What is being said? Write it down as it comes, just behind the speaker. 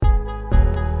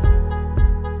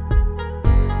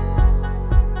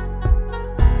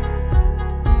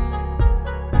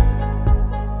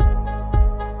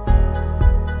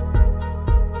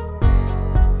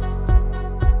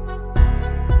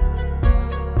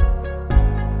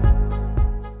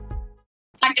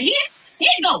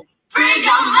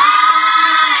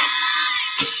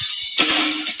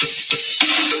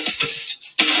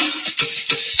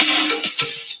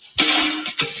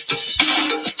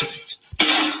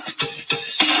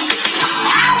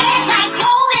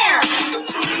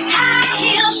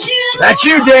That's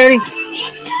you, Danny.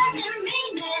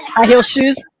 High heel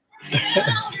shoes.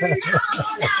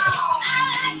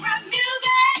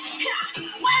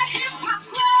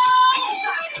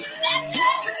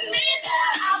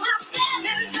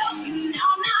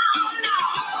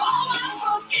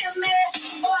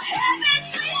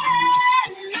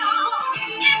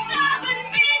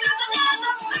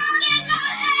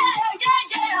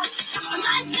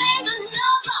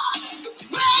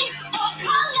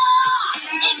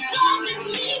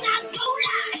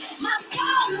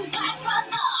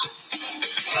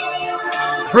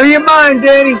 Free your mind,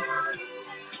 Danny.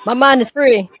 My mind is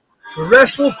free. The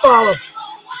rest will follow.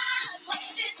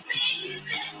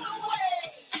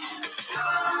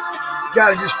 You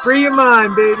gotta just free your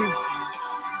mind, baby.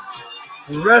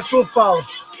 The rest will follow.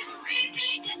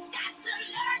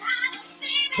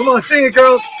 Come on, sing it,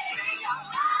 girls.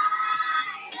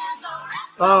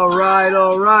 All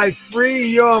right. Free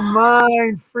your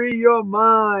mind. Free your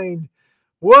mind.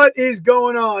 What is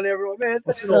going on, everyone? Man,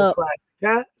 that's an old classic.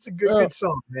 Yeah, it's a good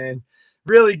song, man.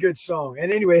 Really good song.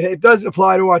 And anyway, it does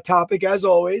apply to our topic, as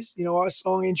always. You know, our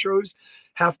song intros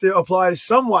have to apply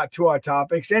somewhat to our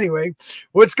topics. Anyway,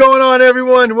 what's going on,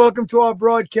 everyone? Welcome to our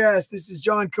broadcast. This is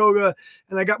John Koga,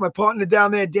 and I got my partner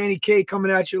down there, Dani K, coming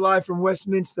at you live from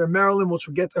Westminster, Maryland, which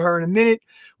we'll get to her in a minute.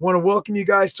 Want to welcome you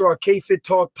guys to our KFIT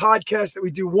Talk podcast that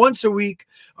we do once a week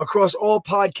across all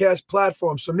podcast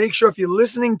platforms. So make sure if you're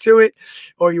listening to it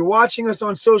or you're watching us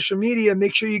on social media,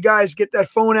 make sure you guys get that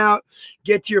phone out,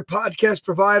 get to your podcast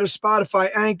provider, Spotify,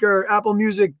 Anchor, Apple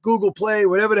Music, Google Play,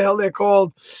 whatever the hell they're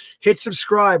called. Hit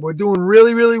subscribe. We're doing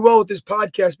really, really well with this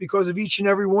podcast because of each and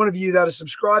every one of you that are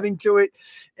subscribing to it,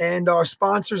 and our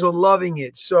sponsors are loving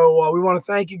it. So we want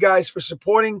to thank you guys for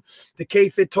supporting the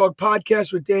KFIT Talk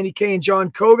podcast with Dani K and John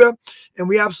Koga, and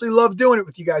we absolutely love doing it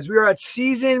with you guys. We are at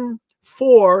season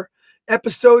 4,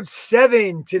 episode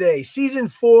 7 today. Season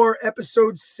 4,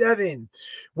 episode 7.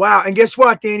 Wow. And guess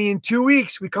what, Danny? In 2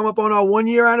 weeks, we come up on our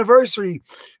 1-year anniversary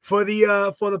for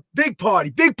the big party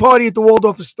at the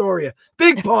Waldorf Astoria.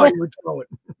 Big party, we're throwing.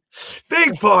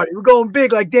 Big party. We're going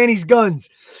big like Danny's Guns.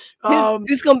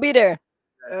 Who's going to be there?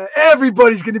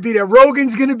 Everybody's going to be there.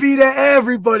 Rogan's going to be there.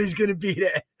 Everybody's going to be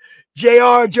there.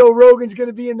 Joe Rogan's going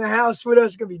to be in the house with us.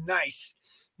 It's going to be nice.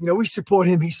 You know, we support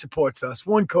him. He supports us.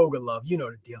 One Koga love. You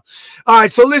know the deal. All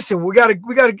right. So listen, we got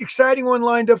an exciting one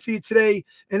lined up for you today.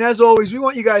 And as always, we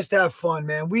want you guys to have fun,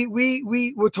 man.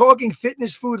 We're talking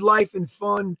fitness, food, life, and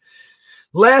fun.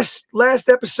 Last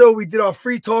episode, we did our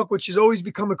free talk, which has always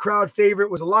become a crowd favorite.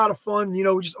 It was a lot of fun. You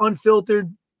know, just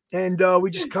unfiltered, and we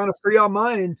just kind of free our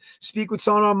mind and speak what's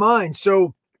on our mind.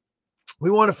 So we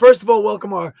want to first of all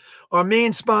welcome our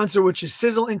main sponsor, which is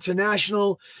Sizzle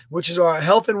International, which is our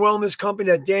health and wellness company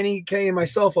that Dani K and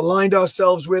myself aligned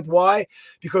ourselves with. Why?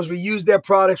 Because we use their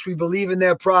products. We believe in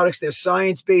their products. They're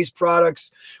science-based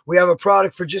products. We have a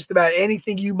product for just about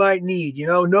anything you might need. You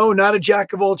know, no, not a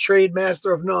jack of all trade,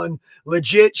 master of none.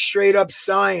 Legit, straight up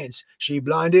science. She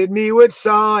blinded me with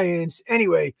science.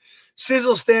 Anyway,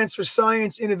 Sizzle stands for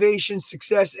Science, Innovation,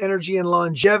 Success, Energy, and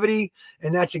Longevity.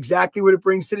 And that's exactly what it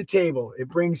brings to the table. It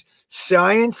brings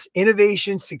science,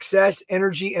 innovation, success,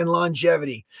 energy, and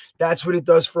longevity. That's what it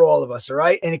does for all of us, all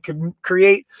right? And it can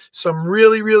create some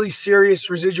really, really serious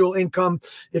residual income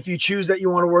if you choose that you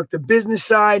want to work the business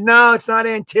side. No, it's not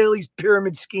Antilles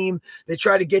pyramid scheme they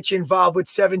tried to get you involved with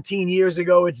 17 years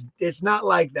ago. It's not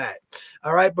like that,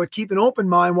 all right? But keep an open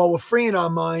mind while we're freeing our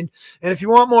mind. And if you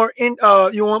want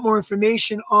more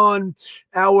information on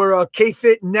our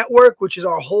KFIT network, which is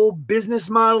our whole business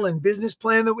model and business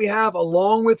plan that we have,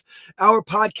 along with our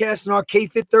podcast and our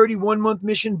KFIT 30 1-month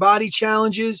mission body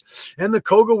challenges and the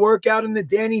Koga workout and the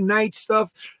Dani Night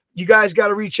stuff, you guys got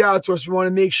to reach out to us. We want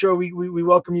to make sure we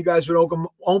welcome you guys with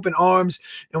open arms,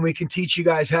 and we can teach you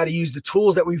guys how to use the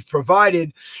tools that we've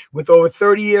provided with over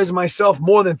 30 years of myself,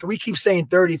 more than we keep saying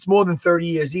 30. It's more than 30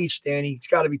 years each, Dani. It's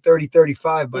got to be 30,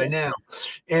 35 by now.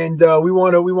 And we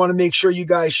want to make sure you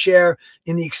guys share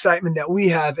in the excitement that we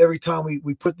have every time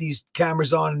we put these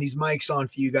cameras on and these mics on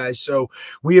for you guys. So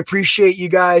we appreciate you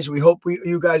guys. We hope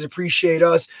you guys appreciate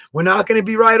us. We're not going to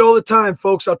be right all the time,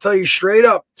 folks. I'll tell you straight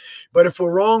up. But if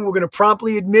we're wrong, we're going to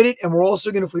promptly admit it. And we're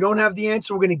also going to, if we don't have the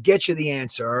answer, we're going to get you the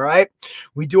answer. All right.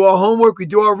 We do our homework. We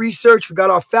do our research. We got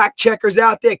our fact checkers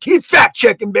out there. Keep fact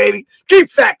checking, baby.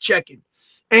 Keep fact checking.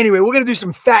 Anyway, we're going to do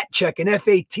some fat checking,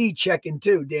 FAT checking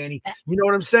too, Dani. You know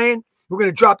what I'm saying? We're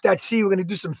going to drop that C. We're going to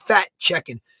do some fat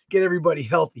checking. Get everybody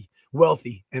healthy,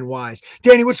 wealthy, and wise.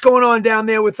 Dani, what's going on down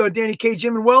there with Dani K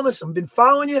Gym and Wellness? I've been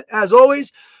following you, as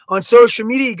always, on social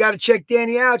media. You got to check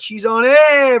Dani out. She's on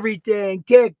everything.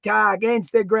 TikTok,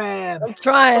 Instagram. I'm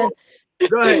trying.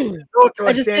 Go ahead. Talk to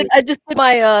us, Danny. I just did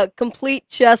my complete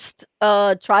chest,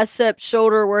 tricep,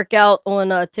 shoulder workout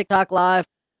on TikTok Live,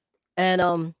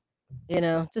 and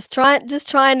just trying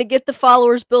to get the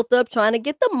followers built up, trying to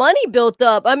get the money built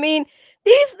up. I mean,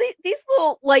 these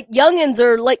little like youngins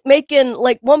are like making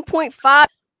like 1.5.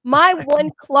 My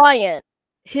one client,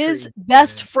 his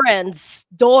best friend's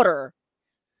daughter,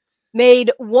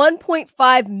 made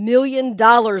 $1.5 million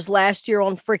last year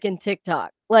on freaking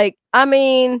TikTok. Like, I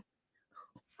mean,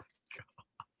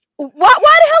 why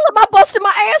the hell am I busting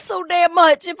my ass so damn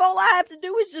much if all I have to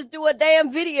do is just do a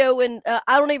damn video and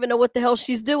I don't even know what the hell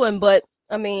she's doing, but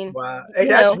I mean, wow. Hey,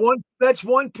 that's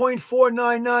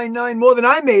 1.4999 more than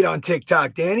I made on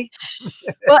TikTok, Danny.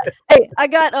 But hey, I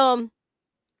got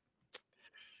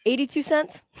 82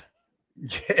 cents.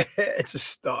 Yeah, it's a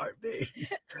start, baby.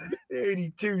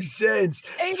 82 cents.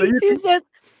 82 cents.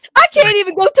 I can't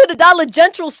even go to the Dollar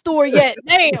General store yet.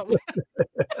 Damn.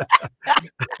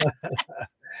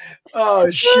 Oh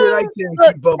shit! I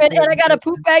can't keep up. And I got a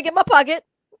poop bag in my pocket.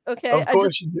 Okay, of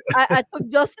course you do. I took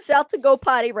Justice out to go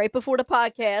potty right before the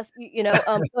podcast.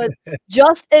 But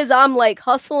just as I'm like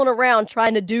hustling around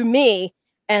trying to do me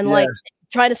and like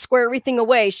trying to square everything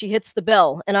away, she hits the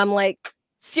bell, and I'm like,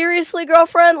 seriously,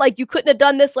 girlfriend? Like, you couldn't have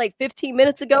done this like 15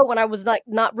 minutes ago when I was like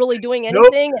not really doing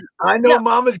anything. Nope. I know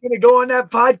Mama's gonna go on that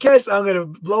podcast. I'm gonna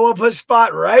blow up her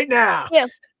spot right now. Yeah.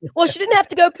 Well, she didn't have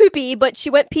to go poopy, but she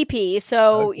went pee-pee.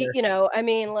 So, okay. I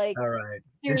mean, like. All right.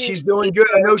 And she's doing good.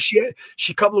 I know she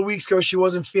a couple of weeks ago, she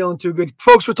wasn't feeling too good.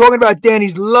 Folks, we're talking about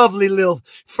Danny's lovely little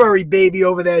furry baby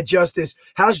over there, Justice.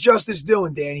 How's Justice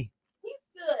doing, Danny? He's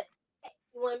good. Hey,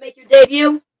 you want to make your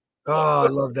debut? Oh, I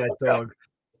love that dog.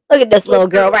 Look at this little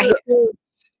girl right here.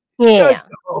 Yeah.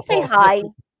 Say hi.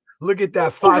 Look at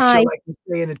that faccia, like you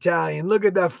say in Italian. Look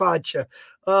at that faccia.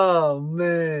 Oh,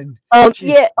 man.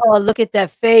 Yeah. Oh, look at that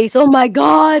face. Oh, my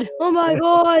God. Oh, my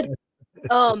God.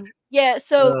 Yeah.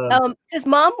 So, his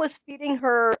mom was feeding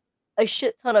her a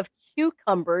shit ton of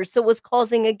cucumbers, so it was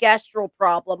causing a gastro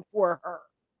problem for her.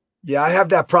 Yeah, I have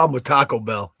that problem with Taco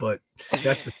Bell, but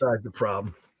that's besides the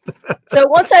problem. So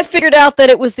once I figured out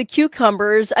that it was the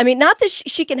cucumbers, I mean, not that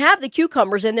she can have the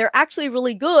cucumbers and they're actually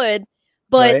really good,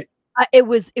 but right. It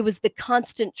was the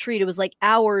constant treat. It was like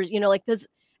hours, like, because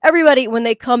everybody, when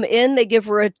they come in, they give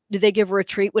her a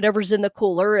treat, whatever's in the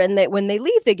cooler. And when they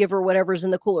leave, they give her whatever's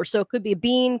in the cooler. So it could be a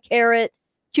bean, carrot,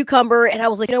 cucumber. And I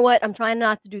was like, you know what? I'm trying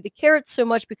not to do the carrots so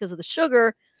much because of the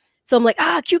sugar. So I'm like,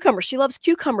 cucumber. She loves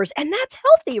cucumbers. And that's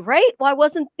healthy, right? Well, I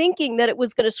wasn't thinking that it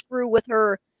was going to screw with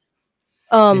her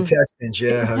intestines,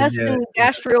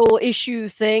 gastro issue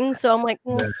thing. So I'm like,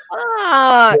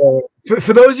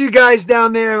 For those of you guys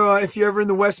down there, if you're ever in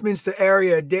the Westminster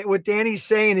area, what Danny's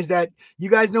saying is that you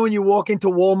guys know when you walk into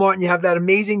Walmart and you have that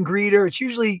amazing greeter, it's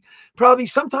usually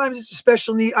sometimes it's a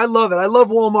special need. I love it. I love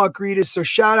Walmart greeters. So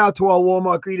shout out to our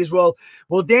Walmart greeters. Well,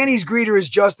 Danny's greeter is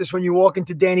Justice when you walk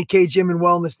into Danny K Gym and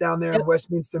Wellness down there in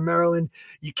Westminster, Maryland.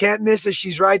 You can't miss her.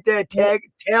 She's right there. Tail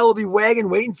will be wagging,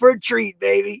 waiting for a treat,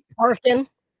 baby. Barking.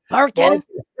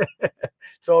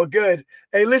 It's all good.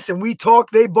 Hey, listen, we talk,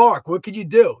 they bark. What could you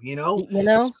do?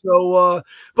 So,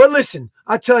 but listen,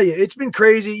 I tell you, it's been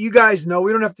crazy. You guys know,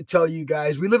 we don't have to tell you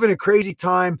guys. We live in a crazy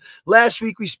time. Last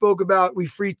week we spoke about, we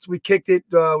free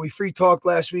talked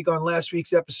last week on last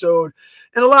week's episode,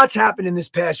 and a lot's happened in this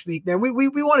past week, man. We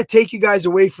want to take you guys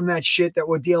away from that shit that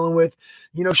we're dealing with.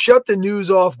 Shut the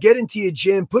news off, get into your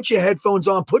gym, put your headphones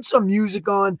on, put some music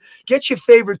on, get your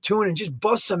favorite tune and just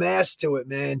bust some ass to it,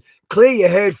 man. Clear your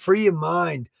head, free your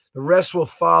mind. The rest will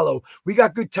follow. We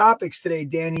got good topics today,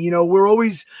 Danny. We're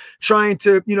always trying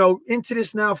to, into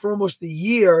this now for almost a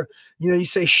year. You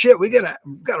say, shit, we gotta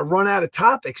run out of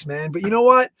topics, man. But you know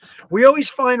what? We always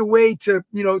find a way to,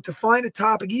 to find a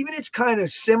topic, even it's kind of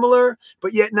similar,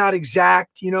 but yet not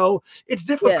exact. It's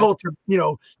difficult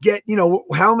to, get,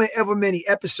 however many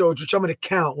episodes, which I'm going to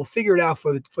count. We'll figure it out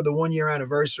for the 1 year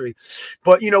anniversary.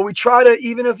 But, we try to,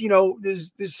 even if,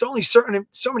 there's only so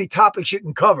many topics you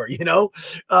can cover,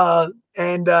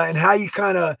 and how you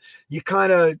kind of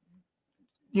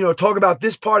talk about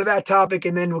this part of that topic,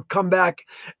 and then we'll come back,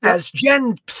 as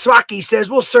Jen Psaki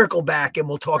says, we'll circle back and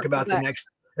we'll talk about the next.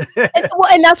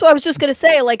 and that's what I was just gonna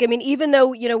say. Like, I mean, even though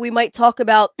we might talk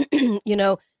about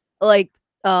like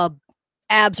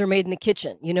abs are made in the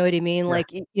kitchen, you know what I mean? Yeah. Like,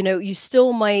 you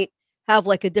still might have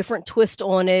like a different twist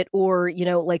on it, or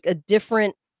like a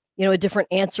different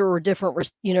answer or different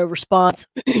response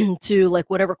to like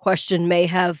whatever question may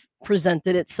have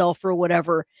presented itself or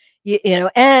whatever,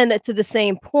 and to the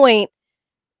same point,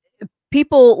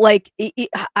 people like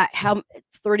how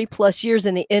 30 plus years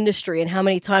in the industry, and how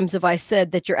many times have I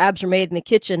said that your abs are made in the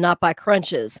kitchen, not by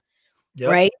crunches?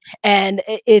 Right. And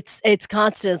it's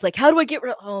constant. It's like, how do I get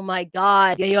rid of, oh my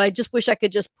God. I just wish I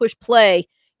could just push play,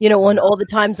 on all the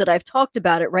times that I've talked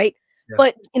about it. Right. Yeah.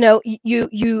 But,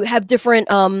 you have different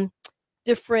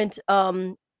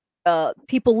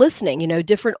people listening,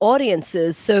 different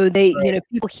audiences. So they,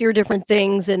 people hear different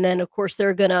things. And then of course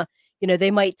they're gonna,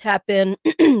 they might tap in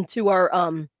to our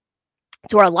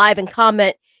live and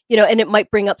comment, and it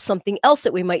might bring up something else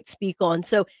that we might speak on.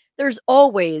 So there's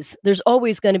always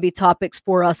going to be topics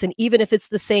for us. And even if it's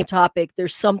the same topic,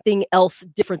 there's something else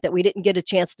different that we didn't get a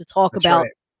chance to talk about,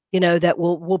 that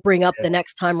we'll bring up the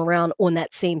next time around on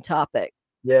that same topic.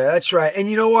 Yeah, that's right. And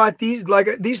you know what? These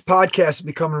podcasts are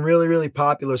becoming really, really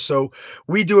popular. So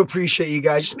we do appreciate you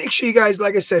guys. Just make sure you guys,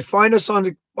 like I said, find us on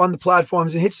the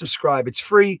platforms and hit subscribe. It's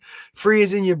free. Free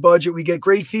is in your budget. We get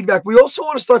great feedback. We also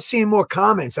want to start seeing more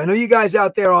comments. I know you guys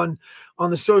out there on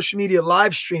the social media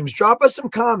live streams, drop us some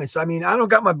comments. I mean, I don't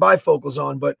got my bifocals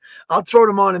on, but I'll throw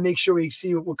them on and make sure we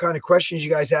see what kind of questions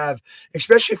you guys have,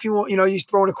 especially if you want, you're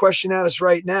throwing a question at us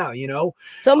right now,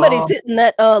 Somebody's hitting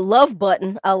that love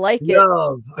button. I like it.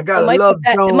 Love. I got to love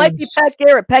Jones. It might be Pat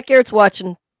Garrett. Pat Garrett's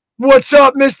watching. What's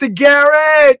up, Mr.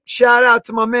 Garrett? Shout out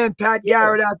to my man Pat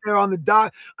Garrett out there on the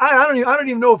dock. I don't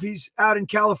even know if he's out in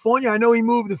California. I know he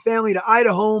moved the family to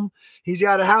Idaho. He's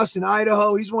got a house in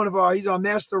Idaho. He's our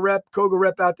master rep, Koga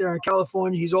rep out there in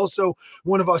California. He's also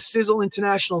one of our Sizzle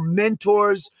International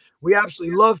mentors. We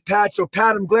absolutely love Pat. So,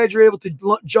 Pat, I'm glad you're able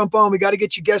to jump on. We got to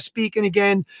get you guest speaking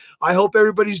again. I hope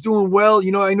everybody's doing well.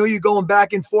 I know you're going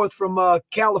back and forth from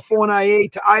California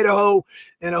to Idaho,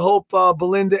 and I hope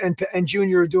Belinda and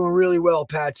Junior are doing really well,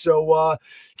 Pat. So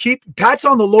Pat's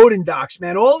on the loading docks,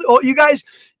 man. All you guys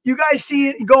see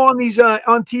it, you go on these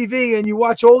on TV and you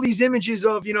watch all these images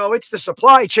of, it's the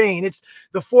supply chain. It's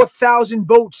the 4,000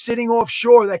 boats sitting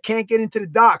offshore that can't get into the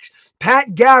docks.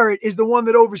 Pat Garrett is the one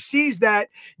that oversees that,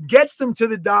 gets them to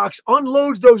the docks,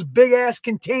 unloads those big ass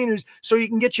containers so you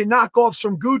can get your knockoffs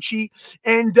from Gucci.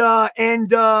 And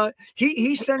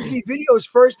he sends me videos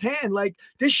firsthand. Like,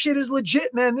 this shit is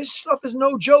legit, man. This stuff is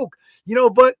no joke.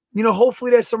 But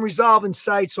hopefully there's some resolve in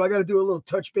sight. So I got to do a little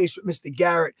touch base with Mr.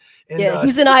 Garrett. And,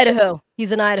 he's in Idaho.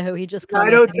 He's in Idaho. He just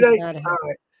Idaho today. All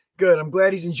right, good. I'm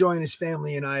glad he's enjoying his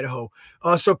family in Idaho.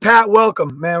 So Pat,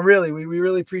 welcome, man. Really, we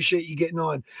really appreciate you getting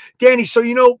on, Dani. So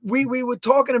we were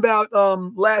talking about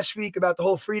last week about the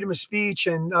whole freedom of speech,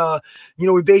 and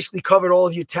we basically covered all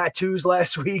of your tattoos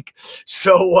last week.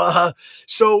 So I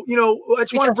just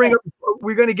want to bring up.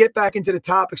 We're going to get back into the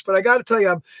topics, but I got to tell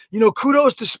you,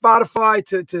 kudos to Spotify,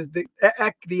 to the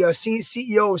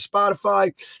CEO of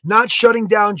Spotify, not shutting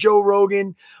down Joe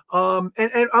Rogan.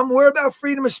 And we're about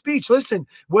freedom of speech. Listen,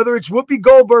 whether it's Whoopi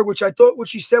Goldberg, which I thought what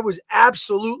she said was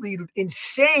absolutely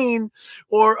insane,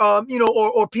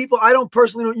 or people, I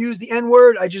personally don't use the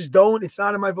N-word. I just don't. It's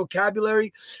not in my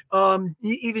vocabulary.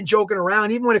 Even joking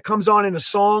around, even when it comes on in a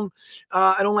song,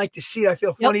 I don't like to see it. I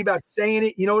feel funny about saying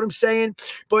it. You know what I'm saying?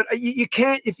 But you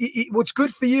can't. What's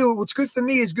good for you, what's good for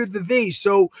me is good for thee.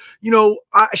 So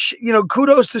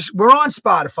kudos to, we're on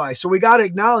Spotify, so we got to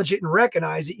acknowledge it and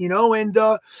recognize it. And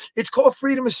it's called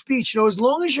freedom of speech. As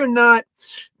long as you're not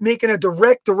making a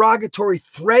direct derogatory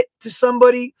threat to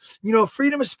somebody,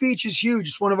 freedom of speech is huge.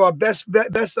 It's one of our best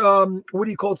what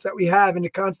do you call it that we have in the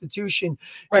Constitution,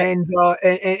 right. and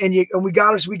we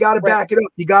got to back it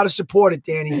up. You got to support it,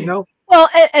 Dani. Well,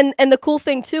 and the cool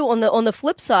thing too on the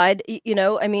flip side,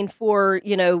 for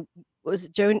was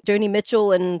it Joni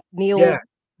Mitchell and Neil? Yeah,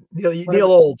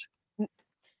 Neil Old.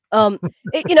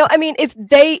 If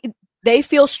they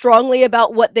feel strongly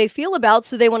about what they feel about,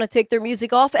 so they want to take their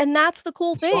music off, and that's the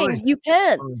cool thing. Fine. You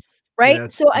can, right? Yeah,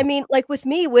 so fine. Like with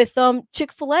me, with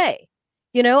Chick-fil-A,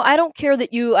 I don't care that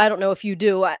I don't know if you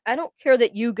do. I don't care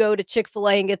that you go to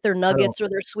Chick-fil-A and get their nuggets or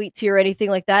their sweet tea or anything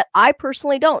like that. I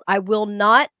personally don't. I will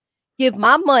not give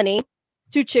my money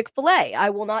to Chick-fil-A.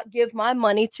 I will not give my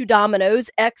money to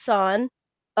Domino's, Exxon,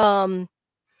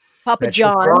 Papa That's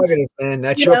John's. Your prerogative, man.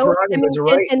 That's your prerogative,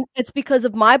 right? And it's because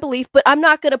of my belief, but I'm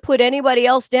not going to put anybody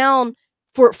else down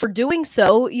for doing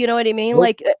so. You know what I mean? Nope.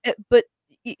 Like, but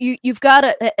you've got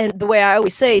to, and the way I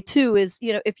always say too is,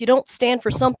 if you don't stand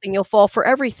for something, you'll fall for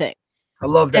everything. I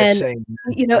love that saying.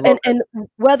 And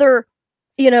whether,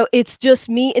 it's just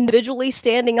me individually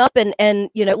standing up and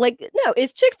no,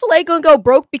 is Chick-fil-A going to go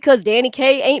broke because Dani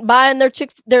K ain't buying their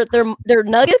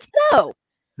nuggets? No.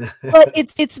 But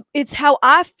it's how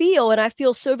I feel, and I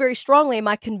feel so very strongly in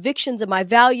my convictions and my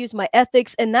values, my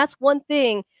ethics, and that's one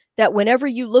thing that whenever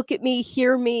you look at me,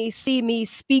 hear me, see me,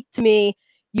 speak to me,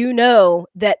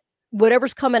 that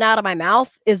whatever's coming out of my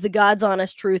mouth is the God's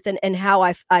honest truth and how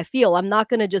I feel. I'm not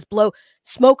going to just blow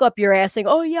smoke up your ass saying,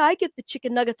 "Oh yeah, I get the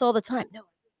chicken nuggets all the time." No.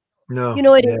 No. You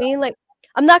know what I mean? Like,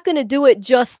 I'm not going to do it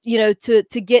just, to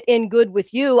get in good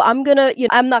with you. I'm going to,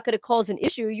 I'm not going to cause an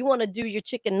issue. You want to do your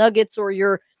chicken nuggets or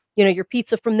your, your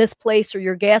pizza from this place or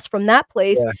your gas from that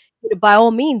place, by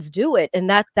all means do it. And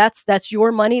that's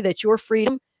your money, that's your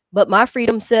freedom. But my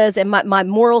freedom says, and my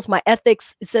morals, my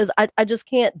ethics says, I just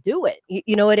can't do it.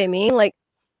 You know what I mean? Like,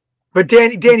 but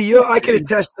Dani, I can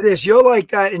attest to this. You're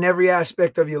like that in every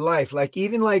aspect of your life. Like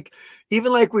even like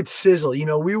with Sizzle,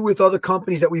 we were with other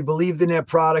companies that we believed in their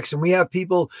products, and we have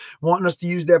people wanting us to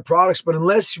use their products. But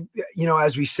unless,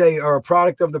 as we say, are a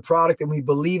product of the product, and we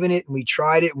believe in it, and we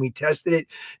tried it, and we tested it,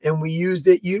 and we used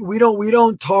it, we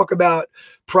don't talk about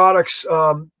products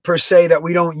per se that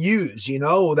we don't use,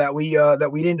 that we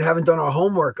haven't done our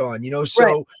homework on, so.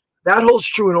 Right. That holds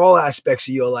true in all aspects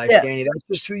of your life, Dani. That's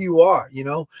just who you are,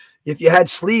 If you had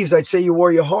sleeves, I'd say you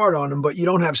wore your heart on them, but you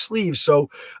don't have sleeves.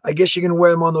 So I guess you're going to wear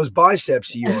them on those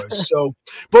biceps of yours. So,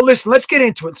 but listen, let's get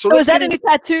into it. So is that a new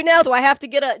tattoo now? Do I have to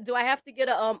get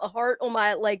a heart on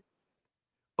my, like?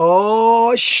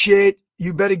 Oh shit.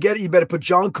 You better get it. You better put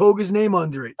John Koga's name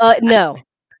under it. No.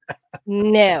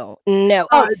 No.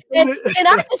 Oh, and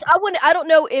I don't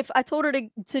know if I told her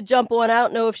to jump on. I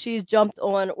don't know if she's jumped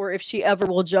on or if she ever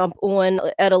will jump on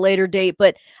at a later date,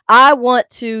 but I want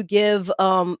to give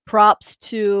props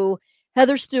to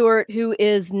Heather Stewart, who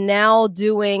is now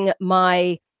doing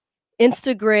my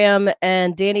Instagram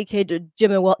and Dani K.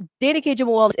 Jim and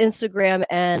Wellness Instagram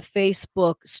and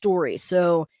Facebook story.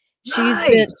 So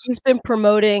she's been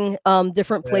promoting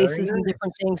different places and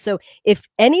different things. So if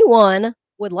anyone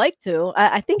would like to,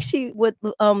 I think she would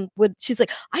she's like,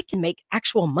 I can make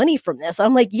actual money from this.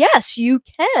 I'm like, yes, you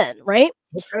can, right?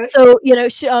 Okay. So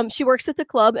she works at the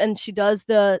club and she does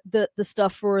the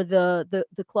stuff for the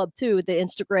club too, the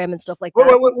Instagram and stuff like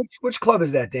that. Which club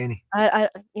is that, Dani?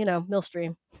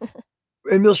 Millstream.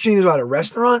 And Millstream is about a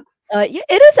restaurant? Yeah,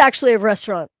 it is actually a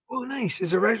restaurant. Oh, nice.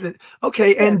 It's a restaurant.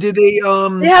 Okay, and do they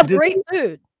have great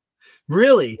food.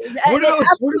 Really? What are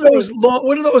those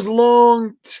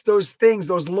long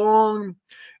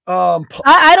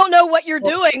I don't know what you're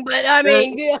doing, but I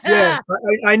mean,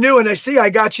 I knew, and I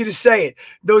got you to say it.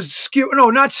 Those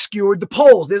not skewered, the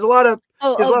poles. There's a lot of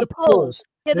the poles.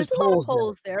 Yeah, there's a lot of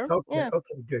poles there. Okay,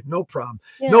 good. No problem.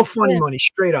 No funny money,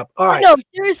 straight up. All right. No,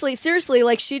 seriously,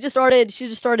 like she just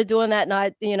started doing that,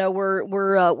 and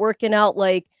we're working out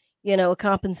like, a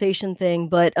compensation thing,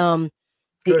 but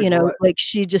good, like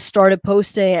she just started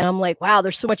posting and I'm like, wow,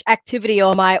 there's so much activity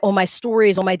on my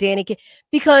stories, on my Dani,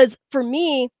 because for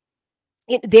me,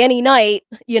 Dani Knight,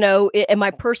 and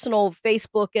my personal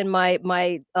Facebook and my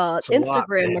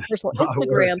Instagram, my personal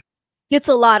Instagram gets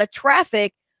a lot of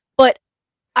traffic, but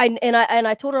I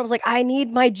told her, I was like, I need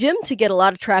my gym to get a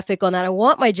lot of traffic on that. I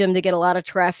want my gym to get a lot of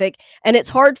traffic, and it's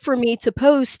hard for me to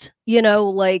post,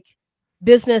 like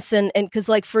business and because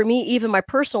like for me, even my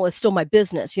personal is still my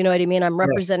business, you know what I mean? I'm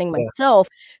representing myself.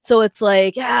 So it's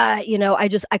like, I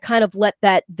kind of let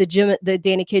the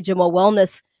Dani K. Jim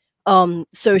Wellness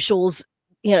socials,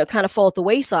 kind of fall at the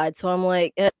wayside. So I'm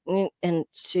like, and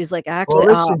she's like, actually,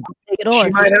 I'll take it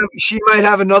on. She might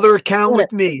have another account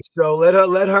with me. So let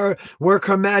her work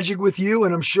her magic with you.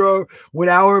 And I'm sure with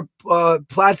our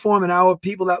platform and our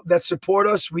people that support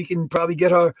us, we can probably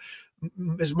get her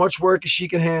as much work as she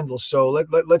can handle. So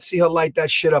let's see her light that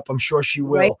shit up. I'm sure she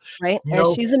will. Right.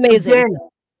 And she's amazing. Dani,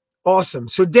 awesome.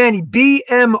 So Dani,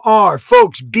 BMR,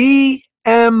 folks, BMR,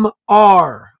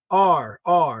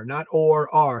 R, not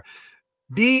R.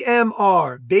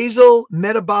 BMR, basal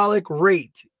metabolic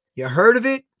rate. You heard of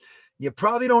it? You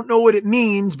probably don't know what it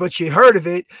means, but you heard of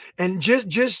it. And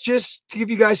just to give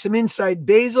you guys some insight,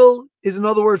 basal is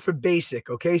another word for basic.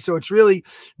 Okay. So it's really,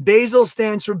 basal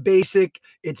stands for basic.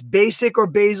 It's basic or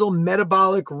basal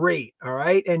metabolic rate. All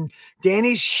right. And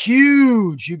Dani's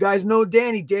huge. You guys know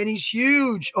Dani. Dani's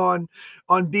huge on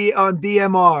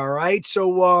BMR. All right.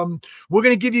 So we're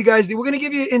going to give you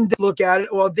an in-depth look at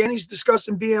it. While Dani's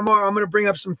discussing BMR, I'm going to bring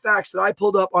up some facts that I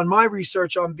pulled up on my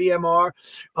research on BMR.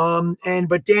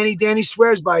 But Dani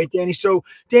swears by it, Dani. So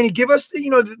Dani, give us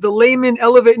the layman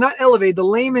the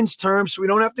layman's terms, so we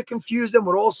don't have to confuse them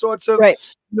with all sorts of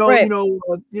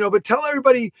but tell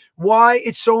everybody why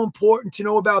it's so important to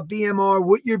know about BMR,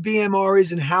 what your BMR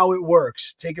is, and how it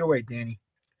works. Take it away, Dani.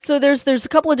 So there's a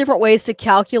couple of different ways to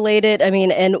calculate it. I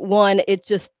mean, and one, it's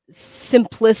just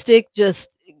simplistic, just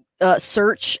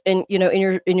search and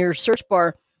in your search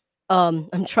bar.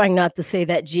 I'm trying not to say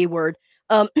that G word.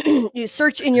 You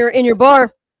search in your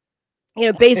bar,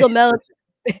 basal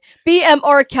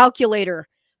BMR calculator.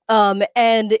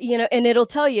 And it'll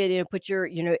tell you, put your,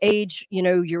 age,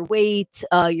 your weight,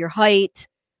 your height,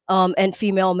 and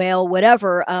female, male,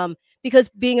 whatever. because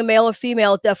being a male or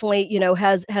female definitely, you know,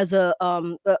 has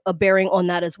a bearing on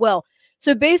that as well.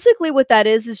 So basically what that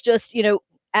is just, you know,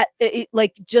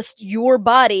 like just your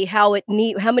body, how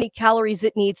many calories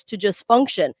it needs to just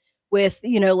function with,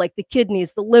 you know, like the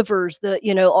kidneys, the livers, the,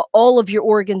 you know, all of your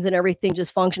organs and everything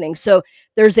just functioning. So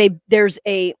there's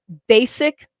a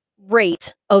basic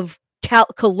rate of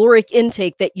caloric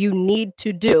intake that you need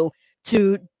to do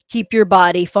to keep your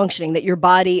body functioning, that your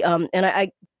body, and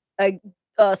I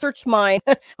searched mine.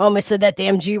 I almost said that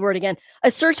damn G word again. I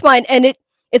searched mine and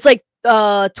it's like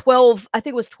 12, I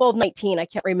think it was 1219. I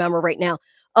can't remember right now.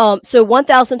 So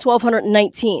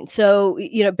 1,1219. So,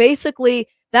 you know, basically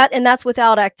that, and that's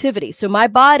without activity. So my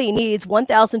body needs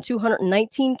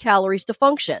 1,219 calories to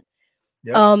function.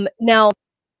 Yep. Now,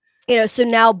 you know, so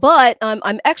now, but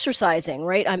I'm exercising,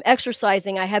 right? I'm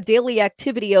exercising. I have daily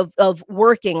activity of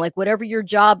working, like whatever your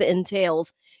job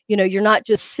entails. You know, you're not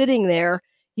just sitting there,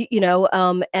 you know,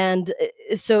 and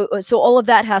so all of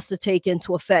that has to take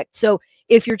into effect. So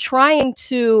if you're trying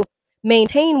to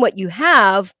maintain what you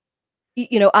have,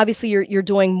 you know, obviously you're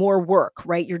doing more work,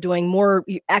 right? You're doing more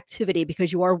activity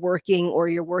because you are working or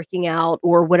you're working out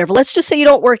or whatever. Let's just say you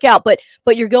don't work out, but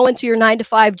you're going to your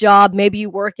 9-to-5 job. Maybe you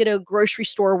work at a grocery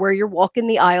store where you're walking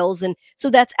the aisles. And so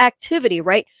that's activity,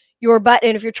 right? And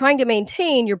if you're trying to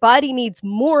maintain, your body needs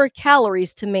more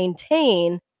calories to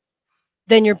maintain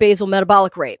than your basal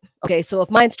metabolic rate. Okay. So if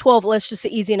mine's 12, let's just say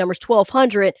easy numbers,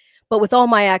 1,200, but with all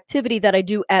my activity that I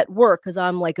do at work, because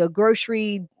I'm like a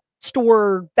grocery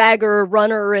store bagger,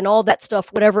 runner, and all that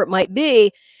stuff, whatever it might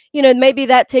be, you know, maybe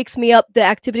that takes me up, the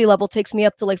activity level takes me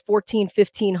up to like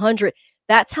 1,500.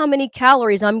 That's how many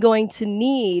calories I'm going to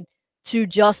need to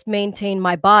just maintain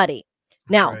my body.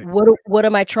 Now, what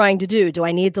am I trying to do? Do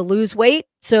I need to lose weight?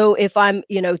 So if I'm,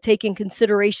 you know, taking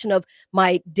consideration of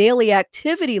my daily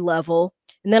activity level,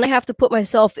 and then I have to put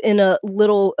myself in a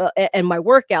little, and my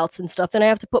workouts and stuff, then I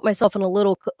have to put myself in a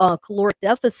little caloric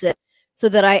deficit so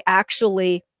that I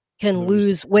actually can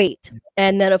lose weight.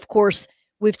 And then of course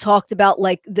we've talked about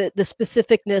like the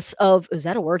specificness of, is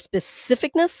that a word?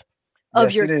 Specificness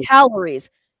of your calories,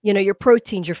 you know, your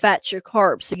proteins, your fats, your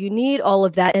carbs. So you need all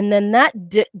of that. And then that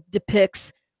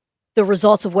depicts the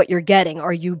results of what you're getting.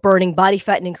 Are you burning body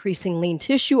fat and increasing lean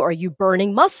tissue? Are you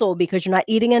burning muscle because you're not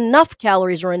eating enough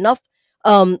calories or enough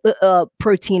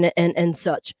protein and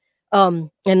such?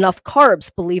 Enough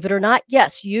carbs, believe it or not.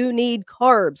 Yes, you need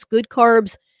carbs, good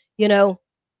carbs, you know,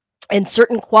 and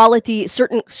certain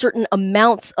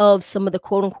amounts of some of the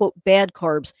quote unquote bad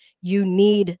carbs. You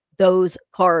need those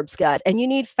carbs, guys, and you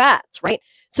need fats, right?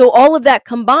 So all of that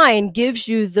combined gives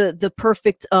you the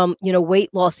perfect, you know,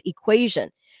 weight loss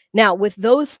equation. Now, with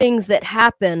those things that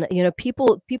happen, you know,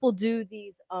 people do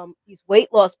these weight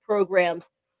loss programs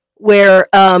where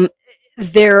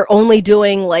they're only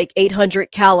doing like 800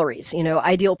 calories. You know,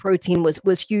 Ideal Protein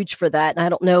was huge for that, and I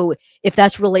don't know if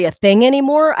that's really a thing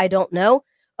anymore. I don't know.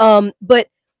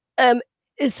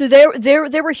 So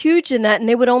they were huge in that, and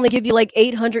they would only give you like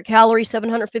 800 calories,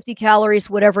 750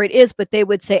 calories, whatever it is, but they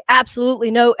would say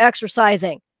absolutely no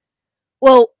exercising.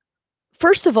 Well,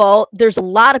 first of all, there's a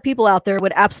lot of people out there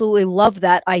would absolutely love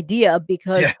that idea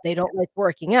because they don't like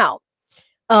working out.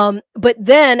 But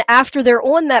then after they're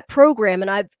on that program,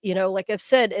 and I've, you know, like I've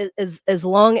said, as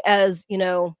long as, you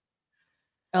know,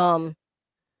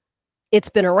 it's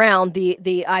been around,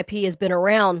 the IP has been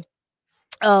around.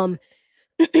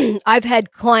 I've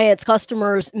had clients,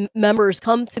 customers, members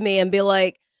come to me and be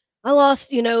like, I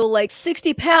lost, you know, like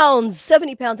 60 pounds,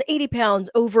 70 pounds, 80 pounds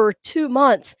over 2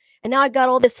 months. And now I got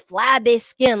all this flabby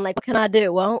skin. Like, what can I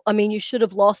do? Well, I mean, you should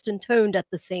have lost and toned at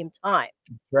the same time.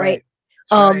 Right.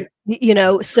 You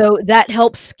know, so that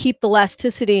helps keep the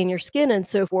elasticity in your skin and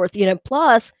so forth, you know,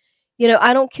 plus, you know,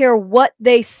 I don't care what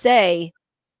they say.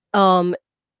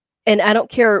 And I don't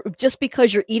care, just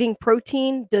because you're eating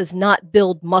protein does not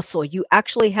build muscle. You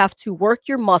actually have to work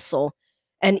your muscle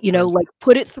and, you know, like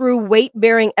put it through weight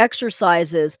bearing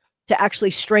exercises to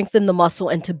actually strengthen the muscle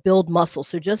and to build muscle.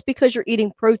 So just because you're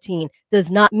eating protein does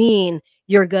not mean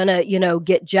you're gonna, you know,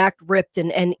 get jacked, ripped,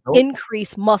 and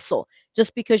increase muscle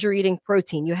just because you're eating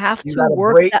protein. You have to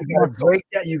work that muscle.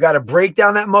 You got to break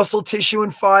down that muscle tissue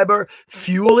and fiber,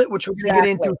 fuel it, which we're going to get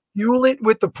into, fuel it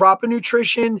with the proper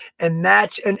nutrition, and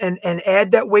that's and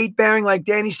add that weight bearing, like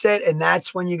Dani said, and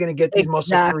that's when you're going to get these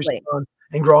muscle done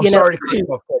and grow. I'm sorry to cut you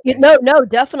off. No,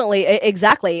 definitely.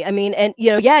 Exactly. I mean, and,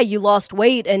 you know, yeah, you lost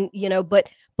weight and, you know, but,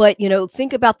 you know,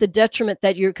 think about the detriment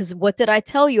that because what did I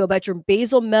tell you about your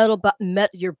basal I'm going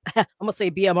to say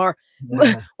BMR.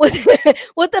 Yeah. What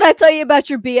did I tell you about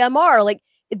your BMR? Like,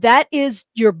 that is,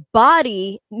 your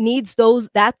body needs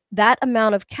that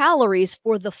amount of calories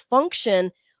for the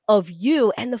function of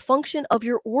you and the function of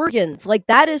your organs. Like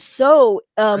that is so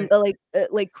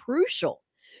like crucial.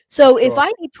 So if I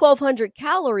need 1,200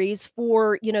 calories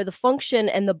for, you know, the function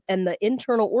and the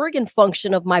internal organ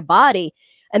function of my body,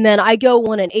 and then I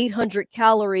go on an 800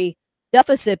 calorie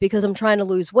deficit because I'm trying to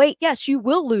lose weight, yes, you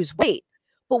will lose weight.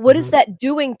 But what is that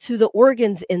doing to the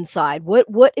organs inside?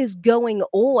 What is going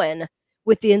on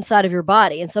with the inside of your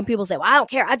body? And some people say, well, I don't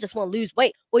care. I just want to lose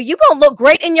weight. Well, you're going to look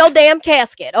great in your damn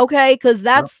casket. Okay. Cause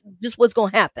that's just what's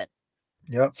going to happen.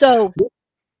 Yep. So,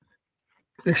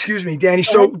 excuse me, Dani.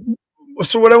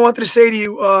 So what I wanted to say to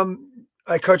you,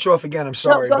 I cut you off again. I'm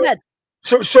sorry. No, go ahead.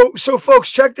 So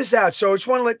folks, check this out. So I just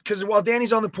want to because while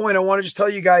Dani's on the point, I want to just tell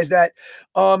you guys that,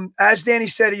 as Dani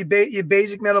said, your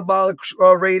basic metabolic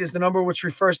rate is the number which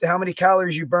refers to how many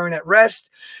calories you burn at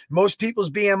rest. Most people's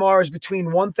BMR is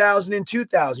between 1,000 and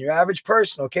 2,000. Your average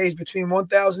person, okay, is between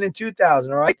 1,000 and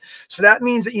 2,000. All right. So that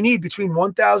means that you need between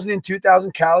 1,000 and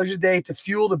 2,000 calories a day to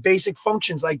fuel the basic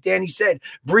functions, like Dani said,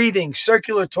 breathing,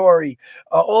 circulatory,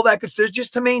 all that good stuff,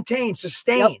 just to maintain,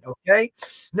 sustain. Yep. Okay.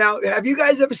 Now, have you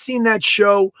guys ever seen that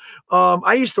show?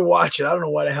 I used to watch it. I don't know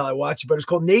why the hell I watched it, but it's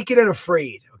called Naked and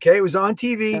Afraid. Okay. It was on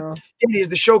TV. It is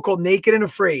the show called Naked and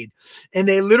Afraid. And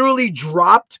they literally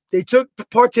they took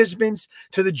participants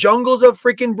to the jungles of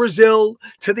freaking Brazil,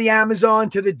 to the Amazon,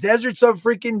 to the deserts of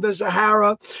freaking the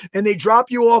Sahara. And they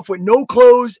drop you off with no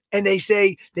clothes. And they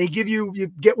say,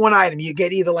 you get one item. You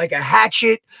get either like a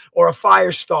hatchet or a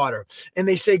fire starter. And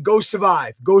they say, go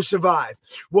survive, go survive.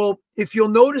 Well, if you'll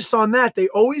notice on that, they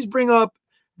always bring up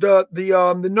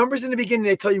the numbers in the beginning.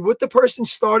 They tell you what the person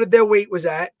started their weight was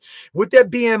at, what their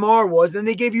BMR was, then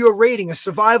they give you a rating, a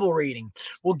survival rating.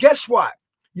 Well, guess what?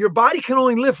 Your body can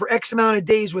only live for X amount of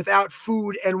days without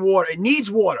food and water. It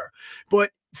needs water, but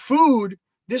food,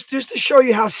 just to show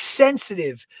you how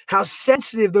sensitive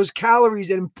those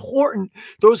calories and important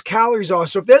those calories are.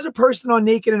 So if there's a person on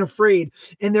Naked and Afraid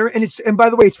and by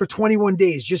the way, it's for 21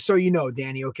 days, just so you know,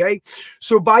 Dani. Okay.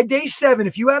 So by day 7,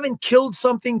 if you haven't killed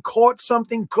something, caught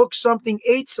something, cooked something,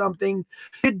 ate something,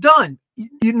 you're done.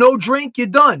 You no drink, you're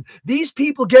done. These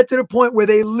people get to the point where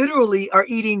they literally are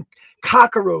eating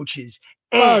cockroaches,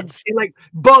 ants, and like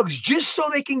bugs, just so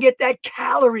they can get that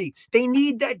calorie. They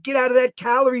need that, get out of that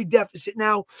calorie deficit.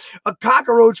 Now, a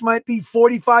cockroach might be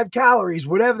 45 calories,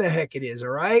 whatever the heck it is. All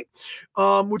right.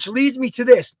 Which leads me to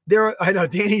this. I know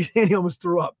Dani almost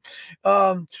threw up.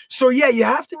 So yeah, you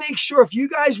have to make sure if you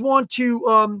guys want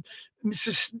to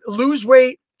lose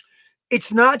weight,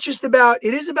 it's not just it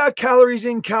is about calories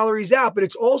in, calories out, but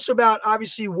it's also about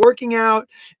obviously working out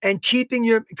and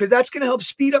keeping because that's going to help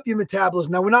speed up your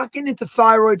metabolism. Now, we're not getting into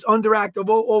thyroids, underactive,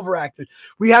 overactive.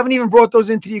 We haven't even brought those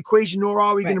into the equation, nor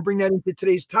are we going to bring that into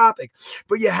today's topic.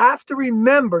 But you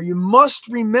must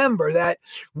remember that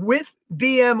with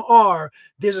BMR,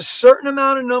 there's a certain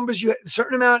amount of numbers,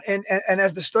 and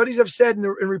as the studies have said in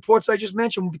reports I just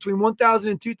mentioned, between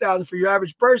 1,000 and 2,000 for your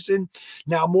average person.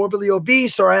 Now, morbidly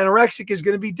obese or anorexic is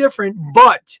going to be different,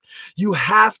 but you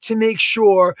have to make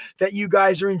sure that you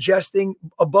guys are ingesting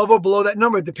above or below that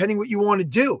number, depending what you want to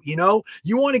do. You know,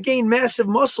 you want to gain massive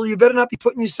muscle, you better not be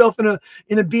putting yourself in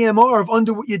a BMR of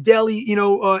under what your daily,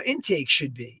 intake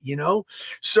should be,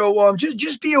 So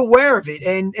just be aware of it.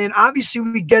 And obviously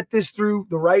we get this through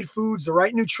the right foods, the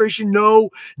right nutrition. No,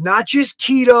 not just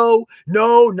keto.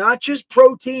 No, not just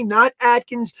protein, not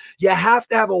Atkins. You have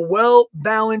to have a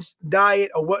well-balanced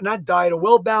diet, a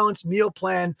well-balanced meal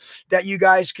plan that you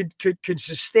guys could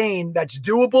sustain. That's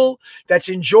doable, that's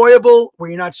enjoyable, where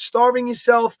you're not starving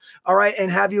yourself. All right. And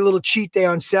have your little cheat day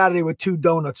on Saturday with 2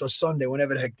 donuts or Sunday,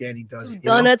 whenever the heck Dani does it.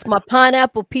 Donuts, my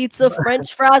pineapple pizza,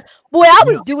 French fries. Boy, I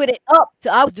was doing it up.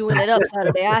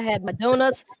 Saturday. I had my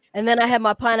donuts, and then I had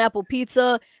my pineapple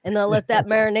pizza, and then I let that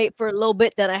marinate for a little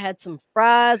bit. Then I had some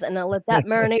fries, and I let that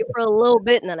marinate for a little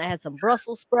bit, and then I had some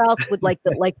Brussels sprouts with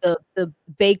the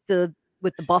baked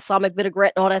with the balsamic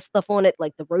vinaigrette and all that stuff on it,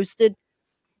 like the roasted.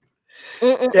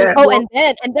 Yeah,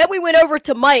 and then we went over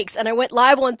to Mike's, and I went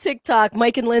live on TikTok,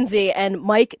 Mike and Lindsay, and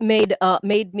Mike made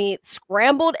me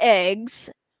scrambled eggs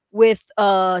with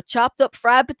chopped up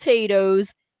fried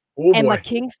potatoes. And my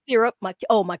king syrup, my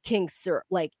king syrup,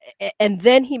 and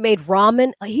then he made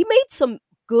ramen. He made some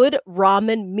good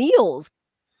ramen meals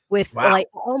with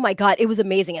oh my God, it was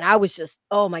amazing. And I was just,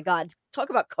 oh my God,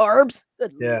 talk about carbs.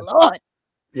 Good Lord.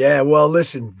 Yeah, well,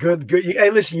 listen, good.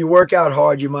 Hey, listen, you work out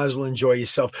hard, you might as well enjoy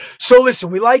yourself. So listen,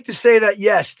 we like to say that,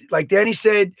 yes, like Dani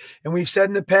said, and we've said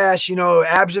in the past,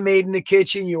 abs are made in the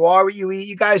kitchen. You are what you eat.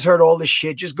 You guys heard all this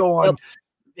shit. Just go on.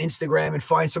 Instagram and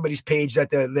find somebody's page that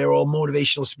they're all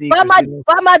motivational speakers.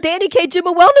 Find my Dani K Gym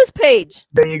and Wellness page.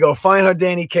 There you go. Find her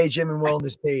Dani K Gym and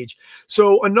Wellness page.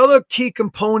 So another key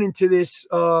component to this,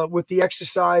 with the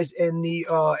exercise and the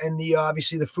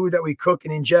obviously the food that we cook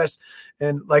and ingest,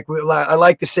 and I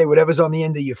like to say, whatever's on the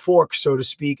end of your fork, so to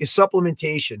speak, is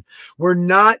supplementation. We're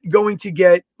not going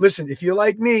to listen, if you're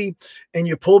like me and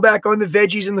you pull back on the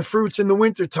veggies and the fruits in the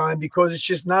wintertime because it's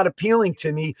just not appealing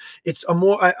to me, it's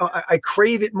I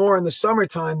crave it more in the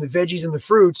summertime, the veggies and the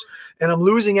fruits, and I'm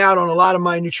losing out on a lot of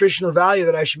my nutritional value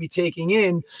that I should be taking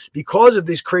in because of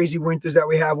these crazy winters that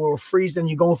we have where we're freezing and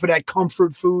you're going for that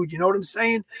comfort food. You know what I'm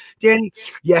saying, Dani?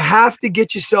 You have to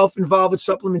get yourself involved with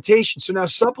supplementation. So now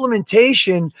supplementation,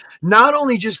 not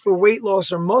only just for weight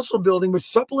loss or muscle building, but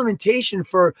supplementation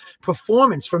for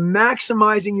performance, for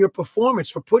maximizing your performance,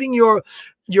 for putting your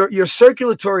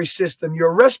circulatory system,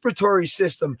 your respiratory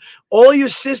system, all your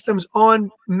systems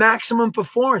on maximum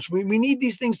performance. We need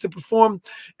these things to perform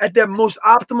at their most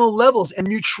optimal levels. And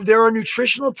there are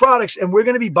nutritional products, and we're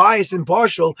going to be biased and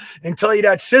partial and tell you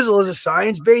that Sizzle is a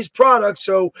science-based product.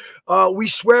 So we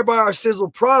swear by our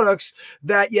Sizzle products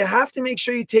that you have to make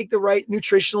sure you take the right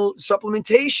nutritional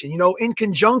supplementation, in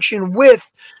conjunction with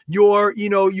the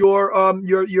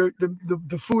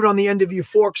food on the end of your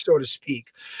fork, so to speak.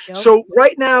 Yep. So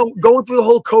right now, going through the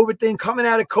whole COVID thing, coming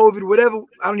out of COVID, whatever,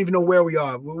 I don't even know where we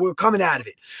are. We're coming out of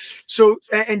it. So,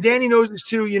 and Dani knows this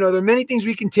too, there are many things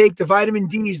we can take, the vitamin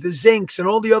Ds, the zincs, and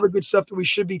all the other good stuff that we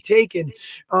should be taking.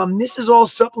 This is all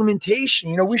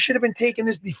supplementation. We should have been taking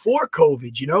this before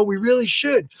COVID, we really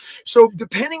should. So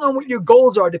depending on what your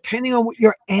goals are, depending on what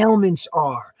your ailments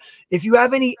are, if you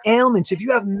have any ailments, if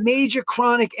you have major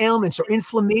chronic ailments or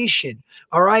inflammation,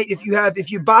 all right, if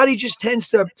your body just tends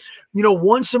to,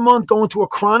 once a month go into a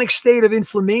chronic state of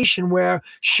inflammation where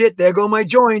shit, there go my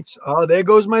joints, oh, there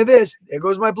goes my this, there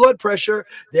goes my blood pressure,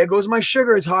 there goes my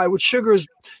sugar is high, which sugar is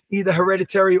either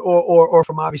hereditary or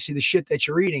from obviously the shit that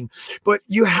you're eating. But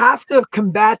you have to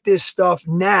combat this stuff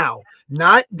now.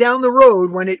 Not down the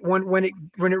road when it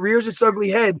rears its ugly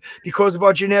head because of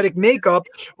our genetic makeup,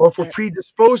 or if we're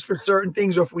predisposed for certain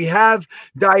things, or if we have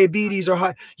diabetes or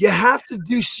high. You have to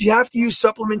use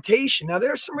supplementation. Now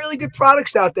there are some really good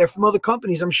products out there from other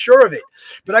companies, I'm sure of it.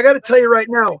 But I got to tell you right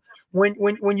now,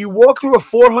 when you walk through a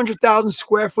 400,000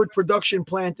 square foot production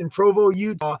plant in Provo,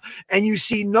 Utah, and you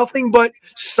see nothing but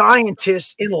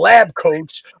scientists in lab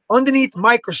coats underneath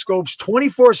microscopes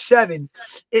 24/7,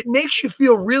 it makes you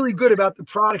feel really good about the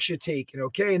products you're taking.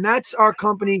 Okay. And that's our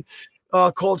company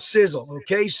called Sizzle.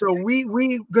 Okay. So we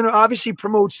going to obviously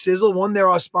promote Sizzle. One, they're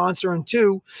our sponsor, and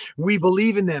two, we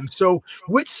believe in them. So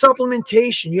with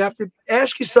supplementation, you have to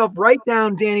ask yourself, write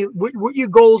down, Dani, what your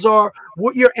goals are,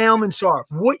 what your ailments are,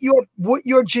 what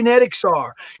your genetics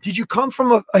are. Did you come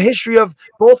from a history of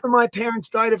both of my parents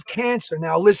died of cancer?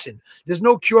 Now listen, there's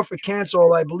no cure for cancer,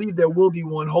 although I believe there will be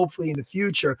one hopefully in the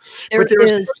future. There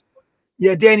is.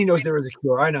 Yeah, Dani knows there is a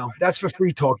cure. I know. That's for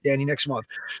free talk, Dani, next month.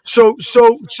 So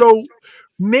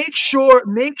make sure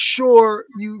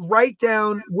you write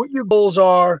down what your goals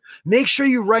are. Make sure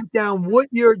you write down what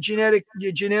your genetic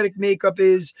makeup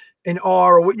is and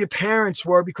are, or what your parents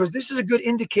were, because this is a good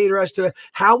indicator as to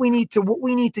what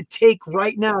we need to take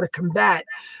right now to combat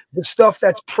the stuff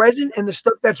that's present and the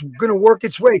stuff that's going to work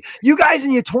its way. You guys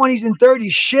in your 20s and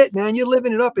 30s, shit, man, you're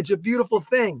living it up. It's a beautiful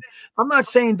thing. I'm not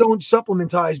saying don't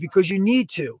supplementize, because you need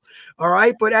to. All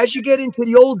right. But as you get into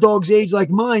the old dog's age,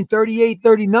 like mine, 38,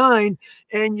 39,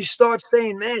 and you start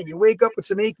saying, man, you wake up with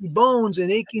some achy bones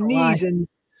and achy knees, and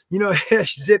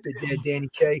zip it there, Dani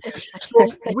K. So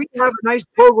we have a nice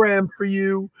program for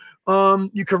you.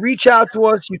 You can reach out to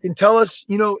us. You can tell us,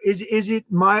 is it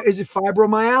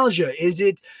fibromyalgia? Is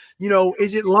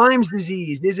it Lyme's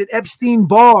disease? Is it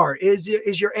Epstein-Barr? Is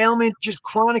your ailment just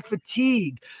chronic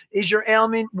fatigue? Is your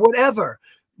ailment whatever?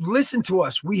 Listen to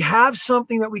us. We have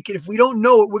something that we can, if we don't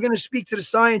know it, we're going to speak to the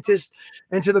scientists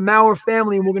and to the Maurer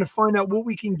family, and we're going to find out what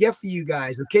we can get for you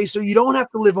guys. Okay. So you don't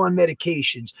have to live on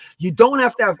medications. You don't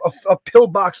have to have a pill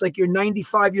box like you're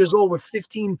 95 years old with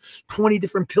 15, 20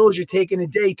 different pills you're taking a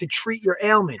day to treat your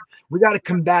ailment. We got to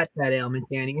combat that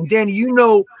ailment, Dani. And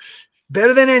Dani,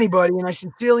 better than anybody, and I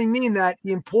sincerely mean that,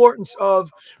 the importance of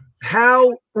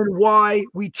how and why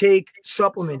we take